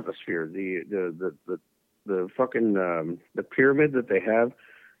 no, not the sphere, the fucking the pyramid that they have,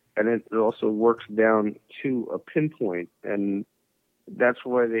 and it also works down to a pinpoint, and that's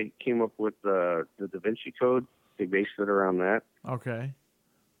why they came up with the Da Vinci Code. They based it around that. Okay.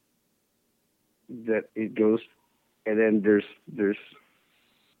 That it goes, and then there's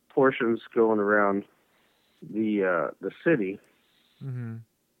portions going around the city Mm-hmm.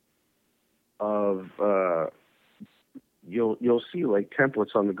 of you'll see like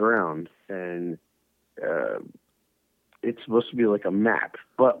templates on the ground, and it's supposed to be like a map.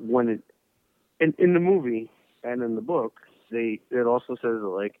 But when in the movie and in the book, it also says that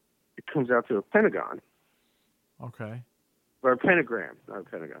like it comes out to a pentagon. Okay. Or a pentagram, not a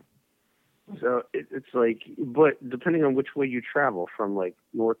pentagon. So it's like, but depending on which way you travel from like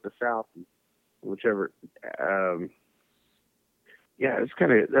north to south, whichever, yeah,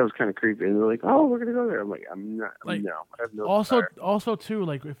 that was kind of creepy. And they're like, oh, we're gonna go there. I'm like, I'm not. Like, no, I have no. Also too,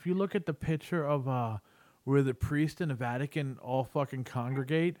 like if you look at the picture of where the priest and the Vatican all fucking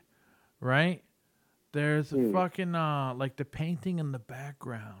congregate, right? There's a fucking like the painting in the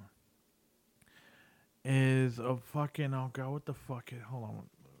background is a fucking, oh god, what the fuck is, hold on,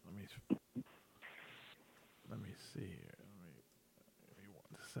 let me see here. Let me 1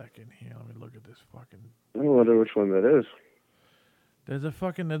 second here. Let me look at this fucking. I wonder which one that is. There's a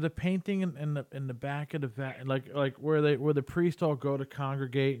painting in the back of the like where the priests all go to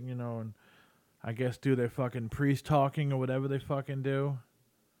congregate, and I guess do their fucking priest talking or whatever they fucking do.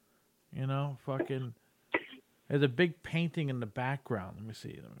 Fucking. There's a big painting in the background. Let me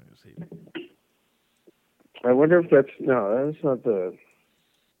see. I wonder if that's not the.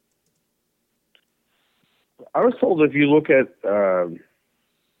 I was told if you look at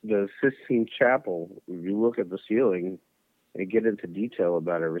the Sistine Chapel, if you look at the ceiling and get into detail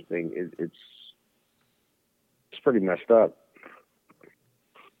about everything, it's pretty messed up.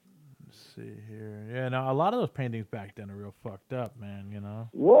 Let's see here. Yeah, now a lot of those paintings back then are real fucked up, man.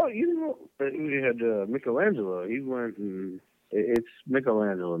 Well, we had Michelangelo. He went and it's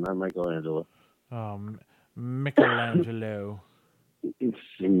Michelangelo, not Michelangelo. Michelangelo. It's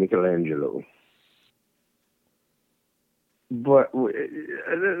Michelangelo. But,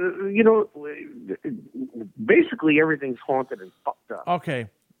 basically everything's haunted and fucked up. Okay.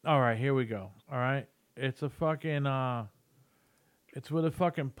 All right, here we go. All right. It's a fucking, it's where the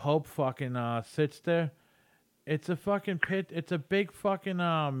fucking Pope fucking sits there. It's a fucking pit. It's a big fucking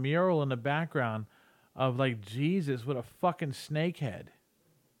mural in the background of, like, Jesus with a fucking snake head.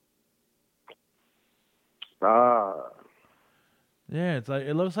 Yeah, it's like,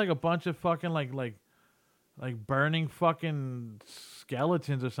 it looks like a bunch of fucking, like burning fucking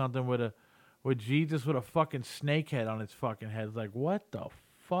skeletons or something with Jesus with a fucking snake head on his fucking head. It's like, what the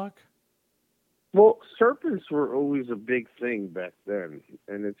fuck? Well, serpents were always a big thing back then,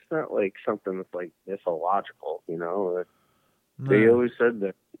 and it's not like something that's like mythological, No. They always said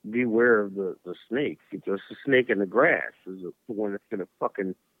that beware of the snake, because the snake in the grass is the one that's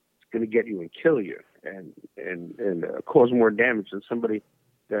gonna get you and kill you, and cause more damage than somebody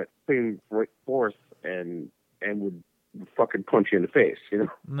that came right forth and would fucking punch you in the face,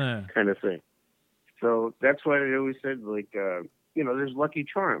 Nah. kind of thing. So that's why they always said, like, there's lucky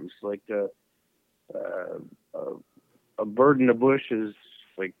charms, like a bird in the bush is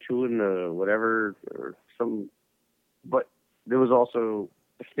like chewing the whatever or some, but there was also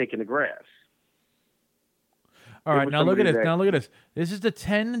a snake in the grass. All right, now look at this. This is the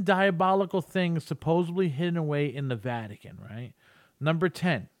 10 diabolical things supposedly hidden away in the Vatican, right? Number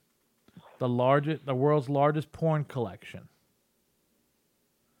 10, the world's largest porn collection.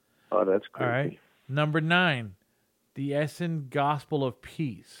 Oh, that's creepy. All right. Number 9, the Essen Gospel of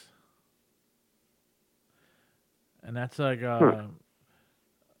Peace. And that's like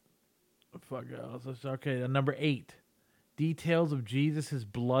fuck else. Okay, number 8, details of Jesus'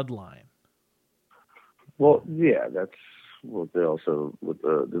 bloodline. Well, yeah, that's what they also with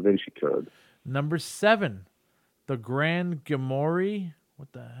the Da Vinci Code. Number 7, the Grand Gomorrah.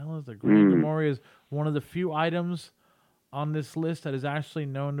 What the hell is the Grand Gomorrah? Is one of the few items on this list that is actually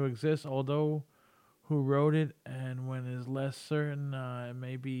known to exist, although who wrote it and when is less certain. It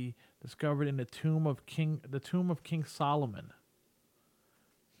may be discovered in the tomb of King Solomon.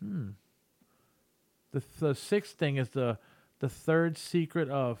 The 6th thing is the third secret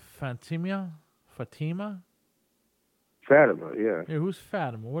of Fatima. Fatima, yeah. Hey, who's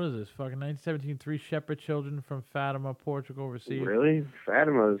Fatima? What is this? Fucking 1917, 3 shepherd children from Fatima, Portugal, received. Really?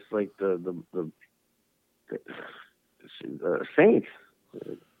 Fatima is like the saint.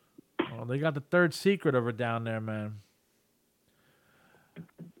 Well, they got the third secret over down there, man.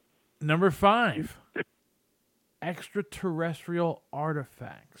 Number 5, extraterrestrial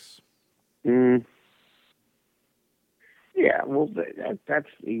artifacts. Yeah, well, that's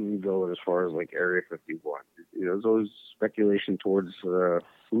even going as far as like Area 51. There's always speculation towards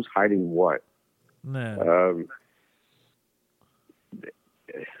who's hiding what. Nah.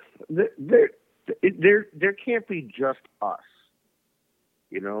 There can't be just us.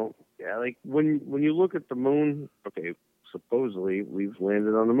 Yeah, like when you look at the moon. Okay, supposedly we've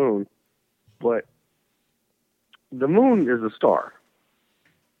landed on the moon, but the moon is a star.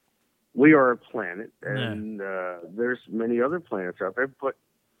 We are a planet, and there's many other planets out there, but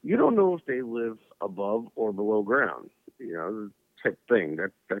you don't know if they live above or below ground. Type thing.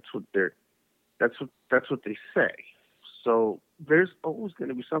 That's what they say. So there's always going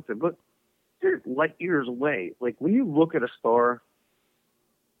to be something, but they're light years away. Like when you look at a star,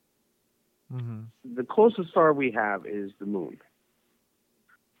 the closest star we have is the moon.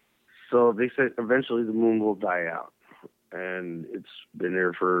 So they said eventually the moon will die out. And it's been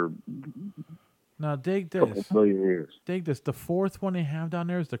there for now. Dig this. Couple billion years. Dig this. The 4th one they have down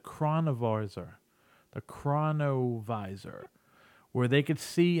there is the chronovisor. The chronovisor, where they could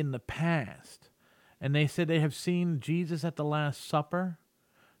see in the past. And they said they have seen Jesus at the Last Supper.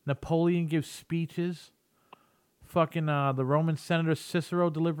 Napoleon gives speeches. Fucking the Roman Senator Cicero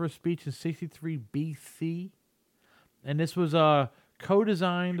delivered a speech in 63 BC. And this was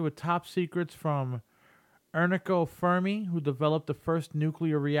co-designed with top secrets from Enrico Fermi, who developed the first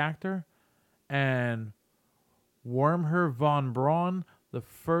nuclear reactor, and Wernher von Braun, the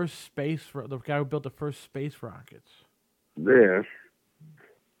guy who built the first space rockets. Yeah.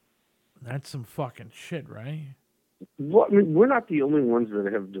 That's some fucking shit, right? Well, I mean, we're not the only ones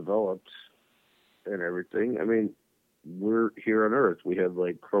that have developed and everything. I mean, we're here on Earth. We have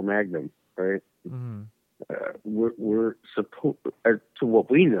like Cro-Magnon, right? Mm-hmm. We're supposed to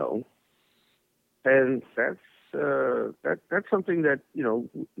what we know, and that's something that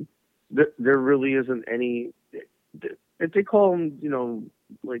there really isn't any. They call them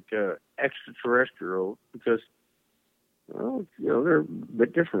like extraterrestrial because they're a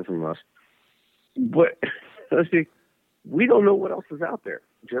bit different from us, but we don't know what else is out there.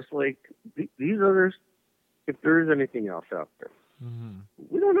 Just like these others, if there is anything else out there,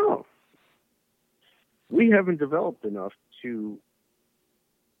 we don't know. We haven't developed enough to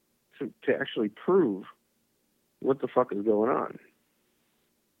actually prove what the fuck is going on.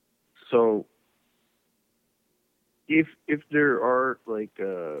 So if there are like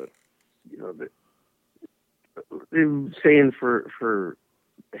they're saying for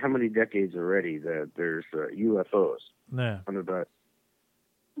how many decades already that there's UFOs under that.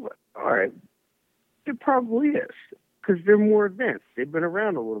 All right, it probably is because they're more advanced. They've been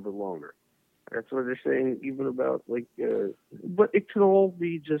around a little bit longer. That's what they're saying, even about but it could all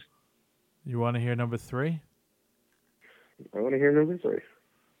be just. You want to hear number 3? I want to hear number 3.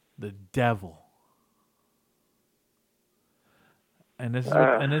 The devil. And this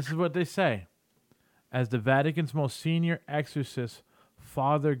is what they say. As the Vatican's most senior exorcist,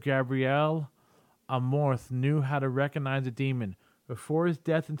 Father Gabriel Amorth knew how to recognize a demon. Before his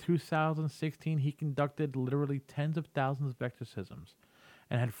death in 2016, he conducted literally tens of thousands of exorcisms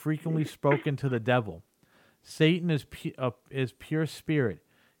and had frequently spoken to the devil. Satan is pure spirit,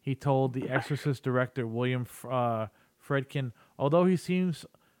 he told the exorcist director William Friedkin. Although he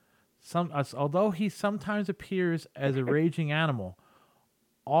sometimes appears as a raging animal,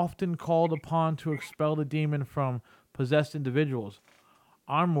 often called upon to expel the demon from possessed individuals,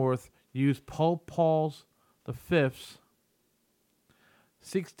 Amorth used Pope Paul V's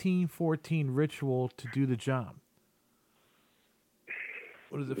 1614 ritual to do the job.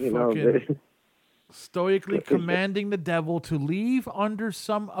 What is it? Stoically commanding the devil to leave under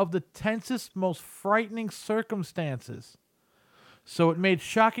some of the tensest, most frightening circumstances. So it made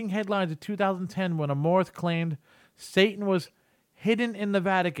shocking headlines in 2010 when Amorth claimed Satan was hidden in the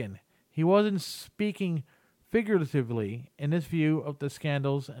Vatican. He wasn't speaking figuratively in his view of the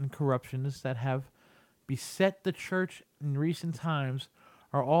scandals and corruptions that have beset the church in recent times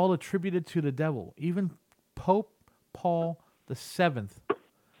are all attributed to the devil. Even Pope Paul VII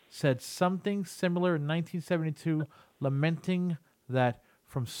said something similar in 1972, lamenting that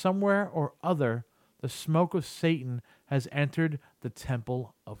from somewhere or other, the smoke of Satan has entered the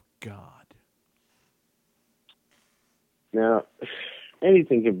temple of God. Now,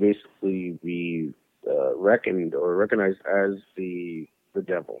 anything can basically be reckoned or recognized as the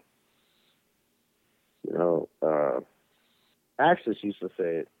devil. Axis used to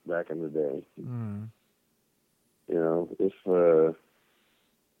say it back in the day. If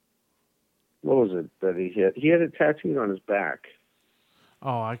what was it that he had? He had a tattoo on his back.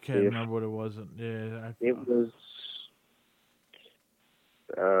 Oh, I can't remember what it was. It was,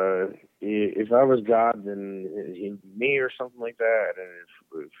 if I was God, then he'd be me or something like that. And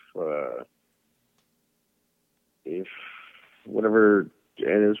if whatever,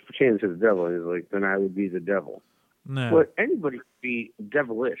 and it was pertaining to the devil, he's like, then I would be the devil. No. But anybody could be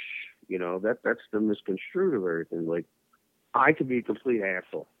devilish, that's the misconstrued of everything. Like, I could be a complete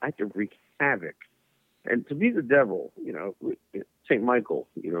asshole. I could wreak havoc. And to be the devil, St. Michael,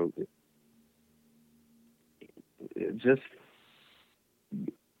 it just,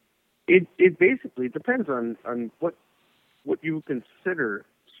 it basically depends on what you consider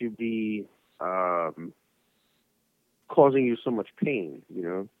to be causing you so much pain,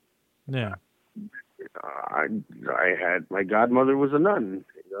 Yeah. I had, my godmother was a nun,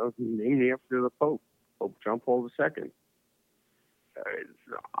 named me after the Pope John Paul II.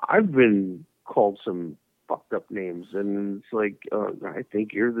 I've been called some fucked up names, and it's like, I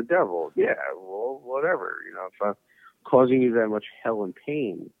think you're the devil. Yeah, well, whatever. If I'm causing you that much hell and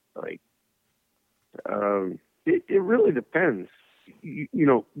pain, like, it really depends.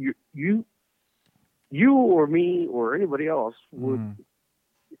 You or me or anybody else would,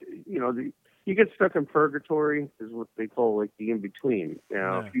 you get stuck in purgatory is what they call like the in between.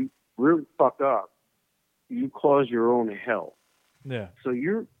 Now, if you really fuck up, you cause your own hell. Yeah. So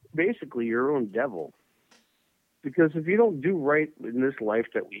you're basically your own devil. Because if you don't do right in this life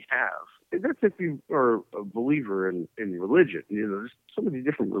that we have, and that's if you are a believer in religion. You know, there's so many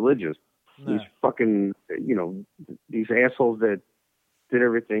different religions. Yeah. These fucking, these assholes that did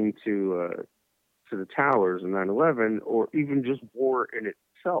everything to the towers in 9/11, or even just war in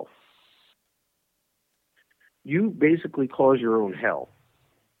itself. You basically cause your own hell.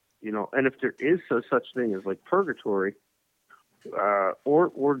 You know, and if there is such thing as like purgatory,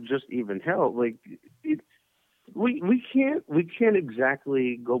 or just even hell, like we can't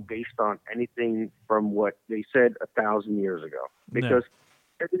exactly go based on anything from what they said 1,000 years ago, because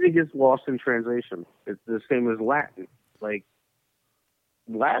everything gets lost in translation. It's the same as Latin. Like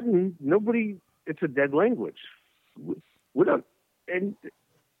Latin, it's a dead language. We don't, and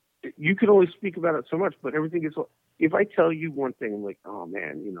you can only speak about it so much, but everything gets. If I tell you one thing, I'm like, oh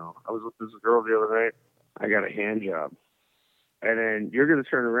man, I was with this girl the other night. I got a hand job. And then you're going to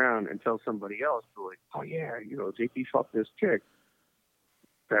turn around and tell somebody else, like, oh yeah, JP fucked this chick.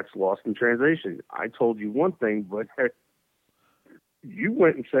 That's lost in translation. I told you one thing, but you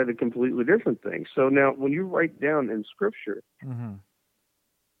went and said a completely different thing. So now when you write down in scripture,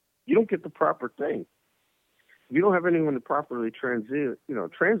 you don't get the proper thing. If you don't have anyone to properly translate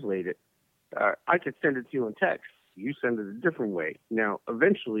it, I could send it to you in text. You send it a different way. Now,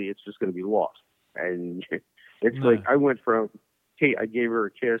 eventually, it's just going to be lost. And it's like I went from, hey, I gave her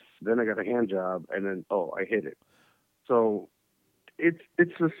a kiss, then I got a hand job, and then, I hit it. So it's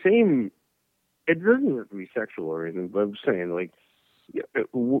the same. It doesn't have to be sexual or anything, but I'm saying, like,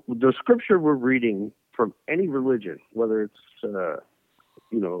 the scripture we're reading from any religion, whether it's,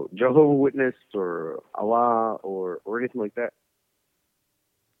 Jehovah's Witness or Allah or anything like that,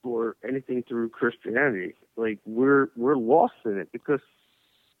 or anything through Christianity, like we're lost in it because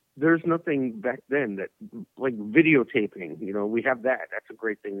there's nothing back then that, like, videotaping, we have that. That's a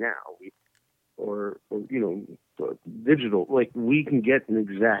great thing now. Or digital, like we can get an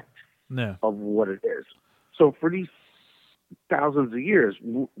exact of what it is. So for these thousands of years,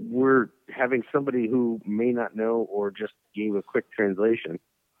 we're having somebody who may not know or just gave a quick translation,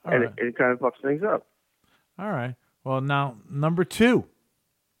 it kind of fucks things up. All right. Well, now, number 2.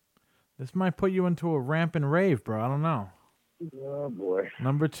 This might put you into a rampant rave, bro. I don't know. Oh, boy.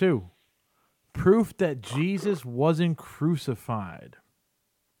 Number 2. Proof that Jesus wasn't crucified.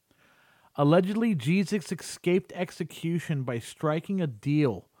 Allegedly, Jesus escaped execution by striking a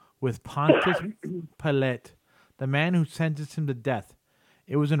deal with Pontius Pilate, the man who sentenced him to death.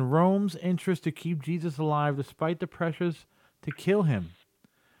 It was in Rome's interest to keep Jesus alive despite the pressures to kill him.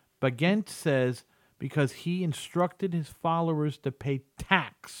 Bagent says because he instructed his followers to pay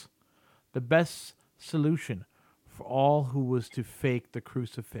tax, the best solution for all who was to fake the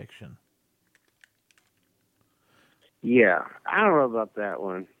crucifixion. Yeah, I don't know about that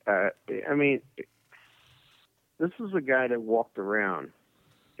one. I mean, this is a guy that walked around.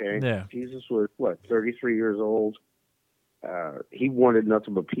 Okay, Yeah. Jesus was 33 years old. He wanted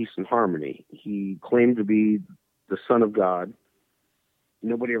nothing but peace and harmony. He claimed to be the Son of God.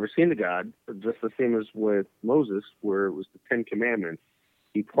 Nobody ever seen the God, just the same as with Moses, where it was the 10 Commandments.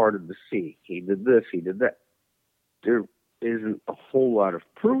 He parted the sea. He did this. He did that. There isn't a whole lot of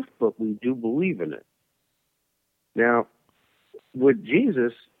proof, but we do believe in it. Now, with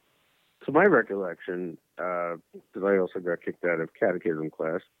Jesus, to my recollection, because I also got kicked out of catechism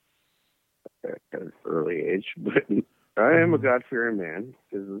class at an early age, but I am a God-fearing man,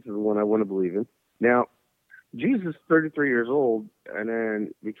 because this is the one I want to believe in. Now, Jesus, 33 years old, and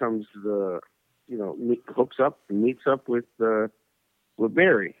then becomes hooks up and meets up with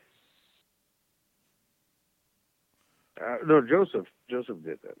Mary. No, Joseph. Joseph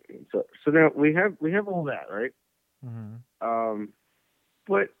did that. So now we have all that, right? Mm-hmm.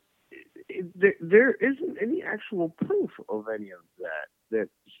 But there isn't any actual proof of any of that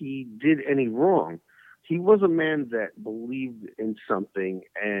he did any wrong. He was a man that believed in something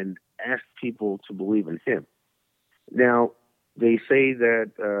and asked people to believe in him. Now, they say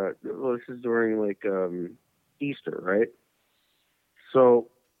that, this is during Easter, right? So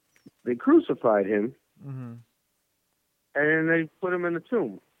they crucified him, Mm-hmm. and then they put him in the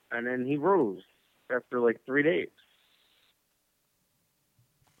tomb, and then he rose after 3 days.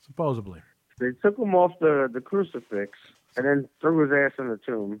 Supposedly. They took him off the crucifix and then threw his ass in the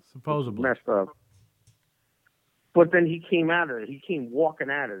tomb. Supposedly. Messed up. But then he came out of it. He came walking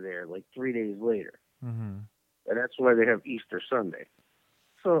out of there 3 days later. Mm-hmm. And that's why they have Easter Sunday.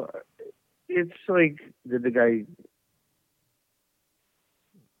 So it's did the guy...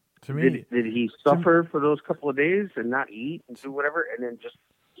 To me, did he suffer for those couple of days and not eat and do whatever and then just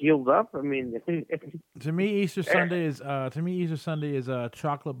healed up? I mean... to me, Easter Sunday is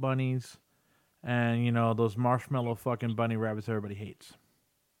chocolate bunnies and those marshmallow fucking bunny rabbits everybody hates.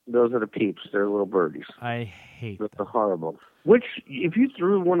 Those are the peeps. They're little birdies. I hate That's them. horrible. Which, if you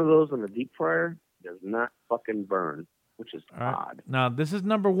threw one of those in the deep fryer, does not fucking burn, which is All right. odd. Now, this is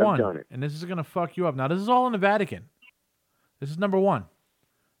number I've one, done it. and this is going to fuck you up. Now, this is all in the Vatican. This is number one.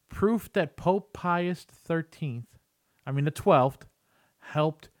 Proof that Pope Pius the 12th,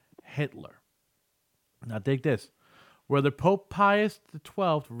 helped Hitler. Now, take this. Whether Pope Pius the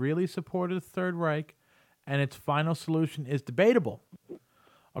 12th really supported the Third Reich and its final solution is debatable.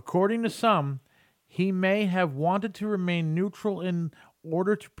 According to some, he may have wanted to remain neutral in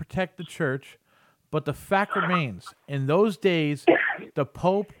order to protect the church, but the fact remains, in those days, the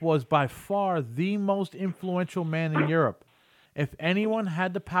Pope was by far the most influential man in Europe. If anyone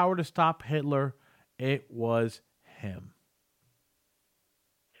had the power to stop Hitler, it was him.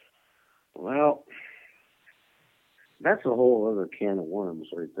 Well, that's a whole other can of worms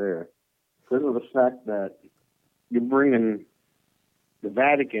right there. Because of the fact that you're bringing the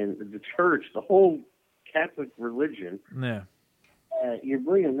Vatican, the church, the whole Catholic religion, Yeah. You're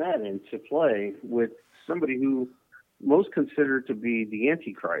bringing that into play with somebody who most consider to be the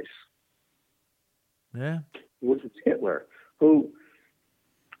Antichrist, Yeah. which is Hitler, who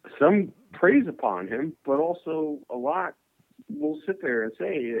some praise upon him, but also a lot will sit there and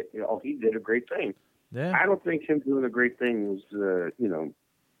say, "Oh, he did a great thing." Yeah. I don't think him doing a great thing was,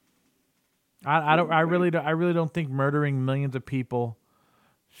 I really don't think murdering millions of people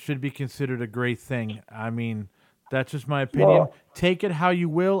should be considered a great thing. I mean, that's just my opinion. Well, Take it how you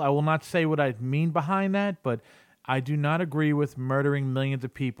will. I will not say what I mean behind that, but I do not agree with murdering millions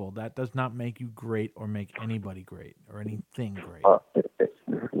of people. That does not make you great or make anybody great or anything great. it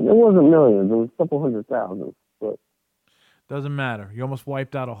wasn't millions; it was a couple 100,000. But Doesn't matter. You almost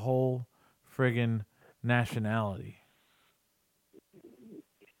wiped out a whole friggin' nationality.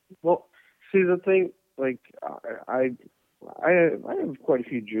 well, see the thing, like I have quite a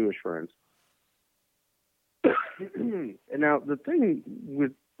few Jewish friends. And now the thing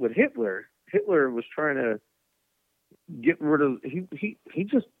with Hitler was trying to get rid of he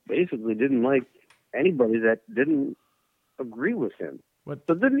just basically didn't like anybody that didn't agree with him. What?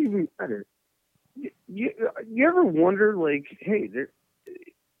 So it didn't even matter. You ever wonder, like, hey,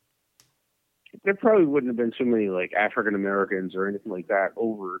 there probably wouldn't have been so many like African Americans or anything like that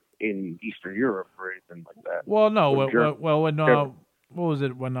over in Eastern Europe or anything like that. Well, no. Or Germany. Well, when what was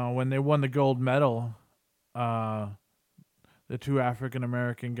it when they won the gold medal? The two African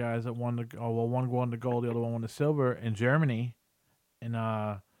American guys that won one won the gold, the other one won the silver in Germany in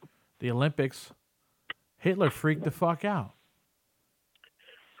the Olympics. Hitler freaked the fuck out.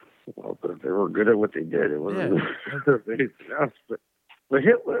 Well, but they were good at what they did. It wasn't anything else. But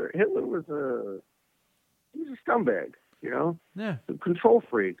Hitler was he was a scumbag, Yeah. a control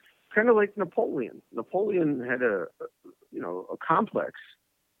freak, kind of like Napoleon. Napoleon had a complex.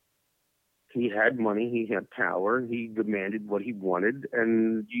 He had money, he had power, he demanded what he wanted,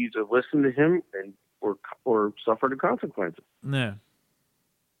 and you either listened to him or suffer the consequences. Yeah.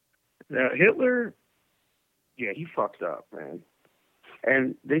 Now, Hitler, yeah, he fucked up, man.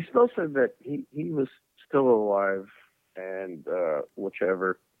 And they still said that he was still alive and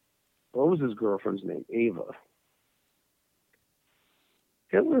whichever. What was his girlfriend's name? Ava.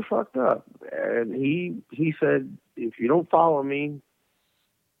 Hitler fucked up. And he said, if you don't follow me,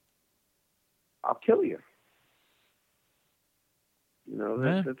 I'll kill you.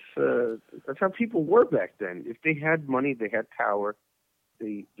 That's how people were back then. If they had money, they had power.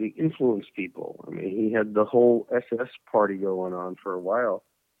 They influenced people. I mean, he had the whole SS party going on for a while.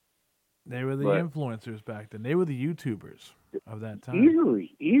 They were the influencers back then. They were the YouTubers of that time.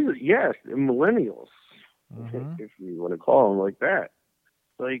 Easily, yes, the millennials, if you want to call them like that.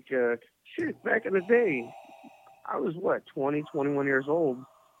 Like, shit, back in the day, I was, 20, 21 years old.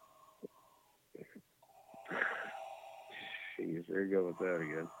 Jeez, there you go with that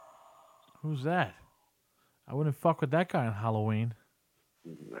again. Who's that? I wouldn't fuck with that guy on Halloween.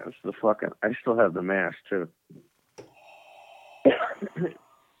 That's the fucking... I still have the mask, too.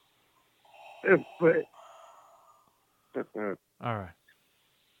 But... All right.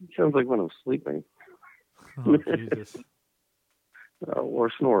 Sounds like when I'm sleeping. Oh, Jesus.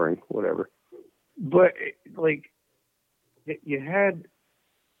 Or snoring, whatever. But, like, you had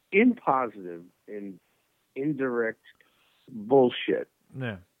in positive and indirect bullshit.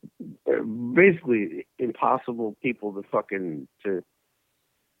 Yeah. Basically, impossible people to fucking to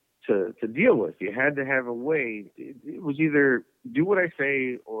deal with. You had to have a way. It was either do what I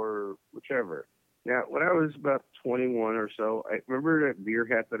say or whichever. Now, when I was about 21 or so, I remember that beer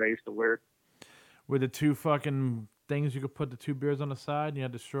hat that I used to wear. With the two fucking things you could put the two beers on the side and you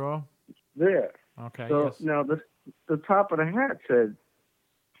had the straw? Yeah. Okay. So Yes. now the top of the hat said,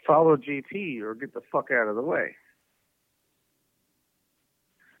 "Follow GP or get the fuck out of the way."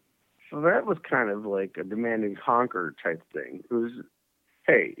 So that was kind of like a demanding honker type thing. It was,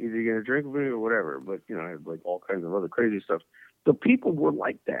 hey, either you're gonna drink with me or whatever. But I had like all kinds of other crazy stuff. So people were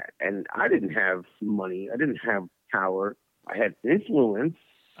like that, and I didn't have money. I didn't have power. I had influence.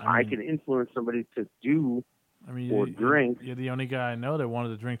 I can influence somebody to do or drink. You're the only guy I know that wanted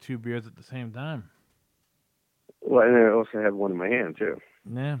to drink 2 beers at the same time. Well, and I also had one in my hand too.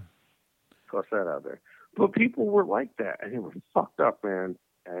 Yeah. Toss that out there. But people were like that, and they were fucked up, man.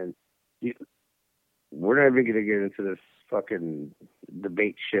 And we're not even going to get into this fucking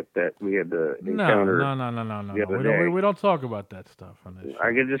debate shit that we had to encounter. No. We don't talk about that stuff on this show.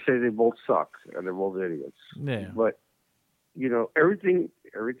 I can just say they both suck, and they're both idiots. Yeah. But, everything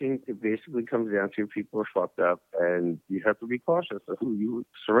it basically comes down to people are fucked up, and you have to be cautious of who you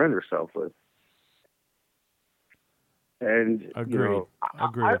surround yourself with. And, Agreed.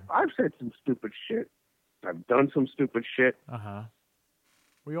 I've said some stupid shit. I've done some stupid shit. Uh-huh.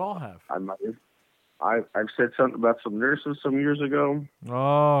 We all have. I've said something about some nurses some years ago.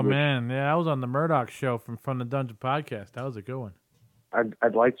 Oh, man. Yeah, I was on the Murdoch show from the Dungeon Podcast. That was a good one.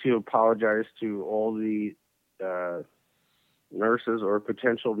 I'd like to apologize to all the nurses or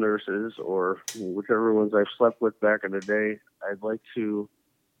potential nurses or whichever ones I've slept with back in the day. I'd like to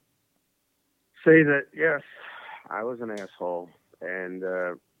say that, yes, I was an asshole, and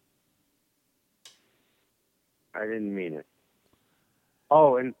I didn't mean it.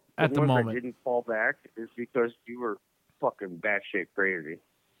 Oh, and at the ones moment I didn't fall back is because you were fucking batshit crazy.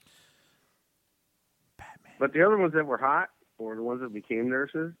 Batman. But the other ones that were hot, or the ones that became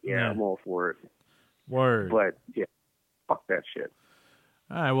nurses, yeah. I'm all for it. Word. But, yeah, fuck that shit.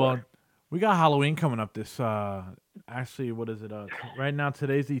 All right, well, we got Halloween coming up this, actually, what is it? Right now,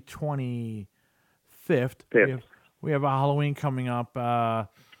 today's the 25th. We have a Halloween coming up,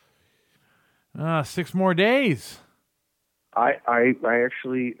 6 more days. I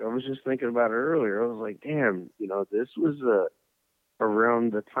actually, I was just thinking about it earlier. I was like, damn, this was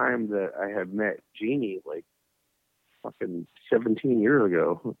around the time that I had met Jeannie, like, fucking 17 years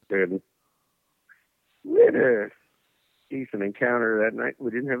ago. And we had a decent encounter that night. We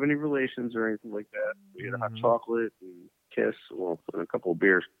didn't have any relations or anything like that. We had a hot chocolate and kiss, and a couple of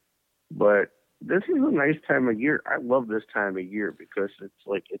beers. But this is a nice time of year. I love this time of year because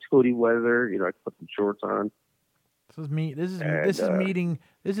it's hoodie weather. I can put some shorts on. This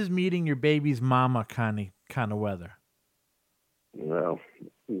is meeting your baby's mama kind of weather. Well,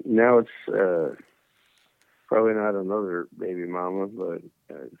 now it's probably not another baby mama, but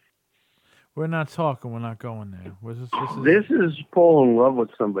we're not talking. We're not going there. This is fall in love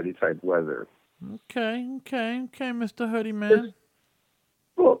with somebody type weather. Okay, Mr. Hoodie Man.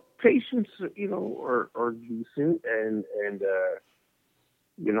 Well, patients, are decent, and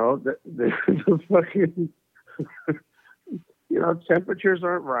the fucking. Temperatures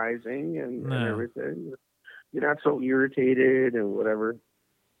aren't rising and everything. You're not so irritated and whatever.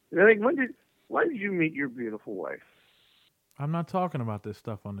 And I think, when did you meet your beautiful wife? I'm not talking about this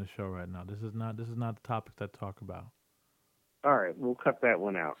stuff on this show right now. This is not the topic that I talk about. All right, we'll cut that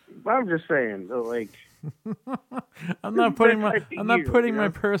one out. But I'm just saying, like, I'm not putting my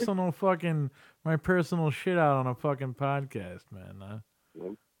personal shit out on a fucking podcast, man.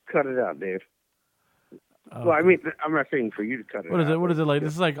 Well, cut it out, Dave. Okay. Well, I mean, I'm not saying for you to cut it out. What is it like?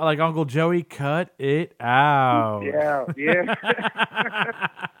 This is like Uncle Joey, cut it out. Yeah.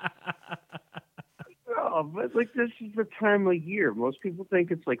 No, but like this is the time of year. Most people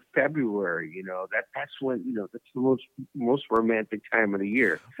think it's like February. That's when that's the most romantic time of the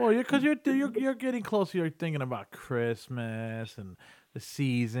year. Well, because you're getting closer. You're thinking about Christmas and the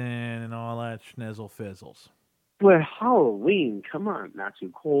season and all that schnizzle fizzles. But Halloween, come on, not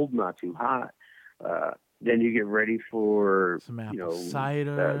too cold, not too hot. Then you get ready for some apple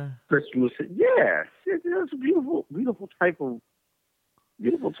cider, Christmas. Yeah, it's a beautiful type of.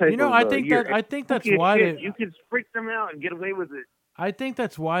 I think that's why you can freak them out and get away with it. I think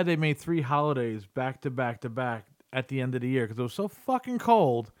that's why they made 3 holidays back to back to back at the end of the year, because it was so fucking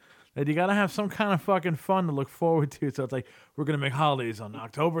cold that you gotta have some kind of fucking fun to look forward to. So it's like, we're gonna make holidays on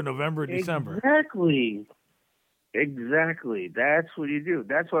October, November, December. Exactly. That's what you do.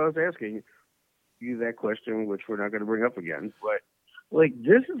 That's why I was asking you that question, which we're not going to bring up again. But like,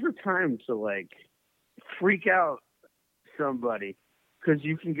 this is the time to like freak out somebody. Because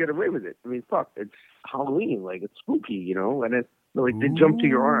you can get away with it. I mean, fuck, it's Halloween. Like, it's spooky, and it's like they jump to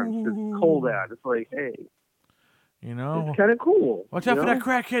your arms. It's cold out. It's like, hey. It's kind of cool. Watch out for that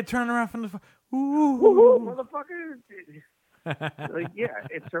crackhead turning around from the... Motherfucker. Like, yeah,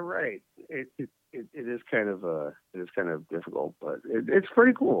 it's all right. It is kind of difficult, but it's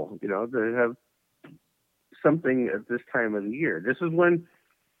pretty cool, to have something at this time of the year. This is when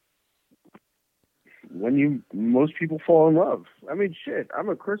most people fall in love. I mean, shit, I'm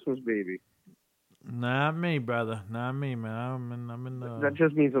a Christmas baby. Not me, brother. Not me, man. I'm in the. That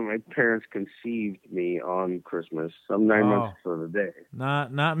just means that my parents conceived me on Christmas. I'm 9 months for the day.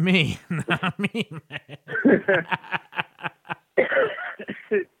 Not me. Not me, man.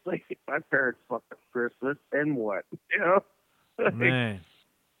 It's like my parents fucked up Christmas, and what? Like, Man.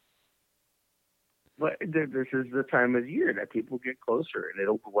 But this is the time of year that people get closer and they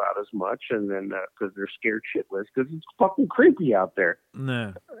don't go out as much, and then because they're scared shitless because it's fucking creepy out there.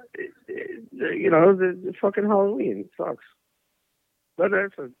 No. The fucking Halloween sucks. But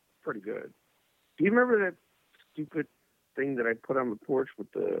that's pretty good. Do you remember that stupid thing that I put on the porch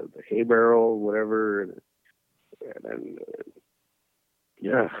with the hay barrel or whatever? And then,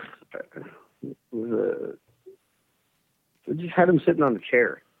 yeah, it was I just had him sitting on the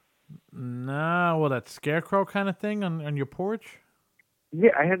chair. No, well, that scarecrow kind of thing on your porch? Yeah,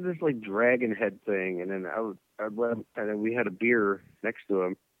 I had this like dragon head thing, and then I'd let him, and then we had a beer next to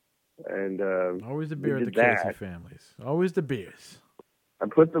him, and Always the beer we at the did that. Casey families. Always the beers. I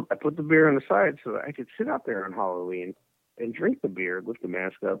put the beer on the side so that I could sit out there on Halloween and drink the beer, lift the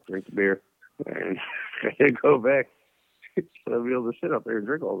mask up, drink the beer, and go back. So I'll be able to sit out there and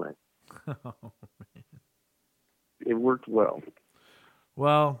drink all night. Oh, man. It worked well.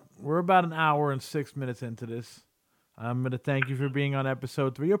 Well, we're about an hour and 6 minutes into this. I'm going to thank you for being on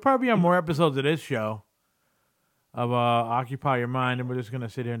episode 3. You'll probably be on more episodes of this show of Occupy Your Mind, and we're just going to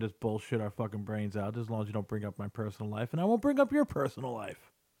sit here and just bullshit our fucking brains out, as long as you don't bring up my personal life, and I won't bring up your personal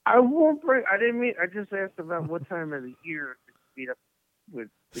life. I didn't mean, I just asked about what time of the year to meet up with.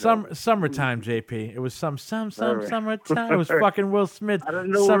 Summertime, JP. It was summertime. It was Right. fucking Will Smith. I don't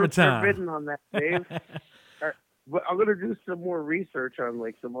know Summertime. what's forbidden on that, Dave. But I'm gonna do some more research on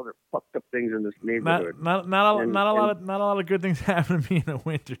like some other fucked up things in this neighborhood. Not a lot of good things happen to me in the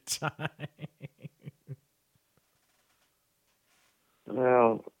winter time.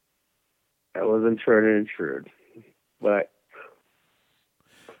 Well, I wasn't trying to intrude, but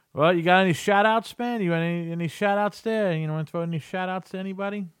Well, you got any shout outs, man? You got any shout outs there? You want to throw any shout outs to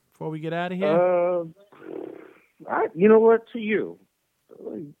anybody before we get out of here? you know what? To you,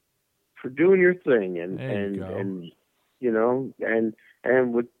 for doing your thing, and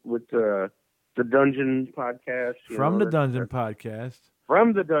with the Dungeon podcast, From the Dungeon Podcast.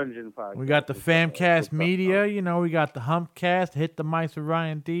 From the Dungeon Podcast. We got the Famcast Media, we got the Humpcast, Hit the Mice with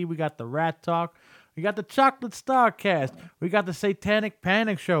Ryan D. We got the Rat Talk. We got the Chocolate Star Cast. We got the Satanic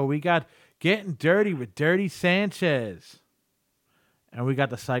Panic Show. We got Getting Dirty with Dirty Sanchez. And we got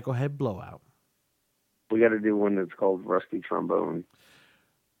the Psycho Head Blowout. We got to do one that's called Rusty Trombone.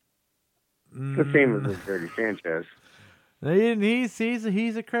 It's the same as Dirty Sanchez.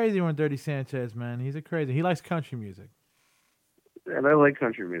 He's a crazy one, Dirty Sanchez, man. He's a crazy. He likes country music. And I like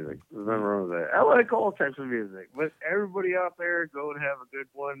country music. There's nothing wrong with that. I like all types of music. But everybody out there, go and have a good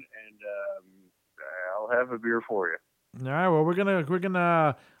one, and I'll have a beer for you. All right, well, we're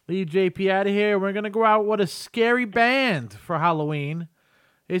gonna leave JP out of here. We're gonna go out with a scary band for Halloween.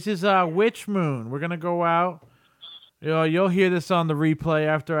 This is Witch Moon. We're gonna go out. You'll hear this on the replay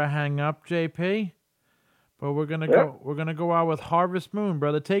after I hang up, JP. But we're gonna go out with Harvest Moon,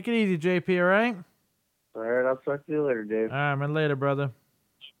 brother. Take it easy, JP. All right. All right, I'll talk to you later, Dave. All right, man. Later, brother.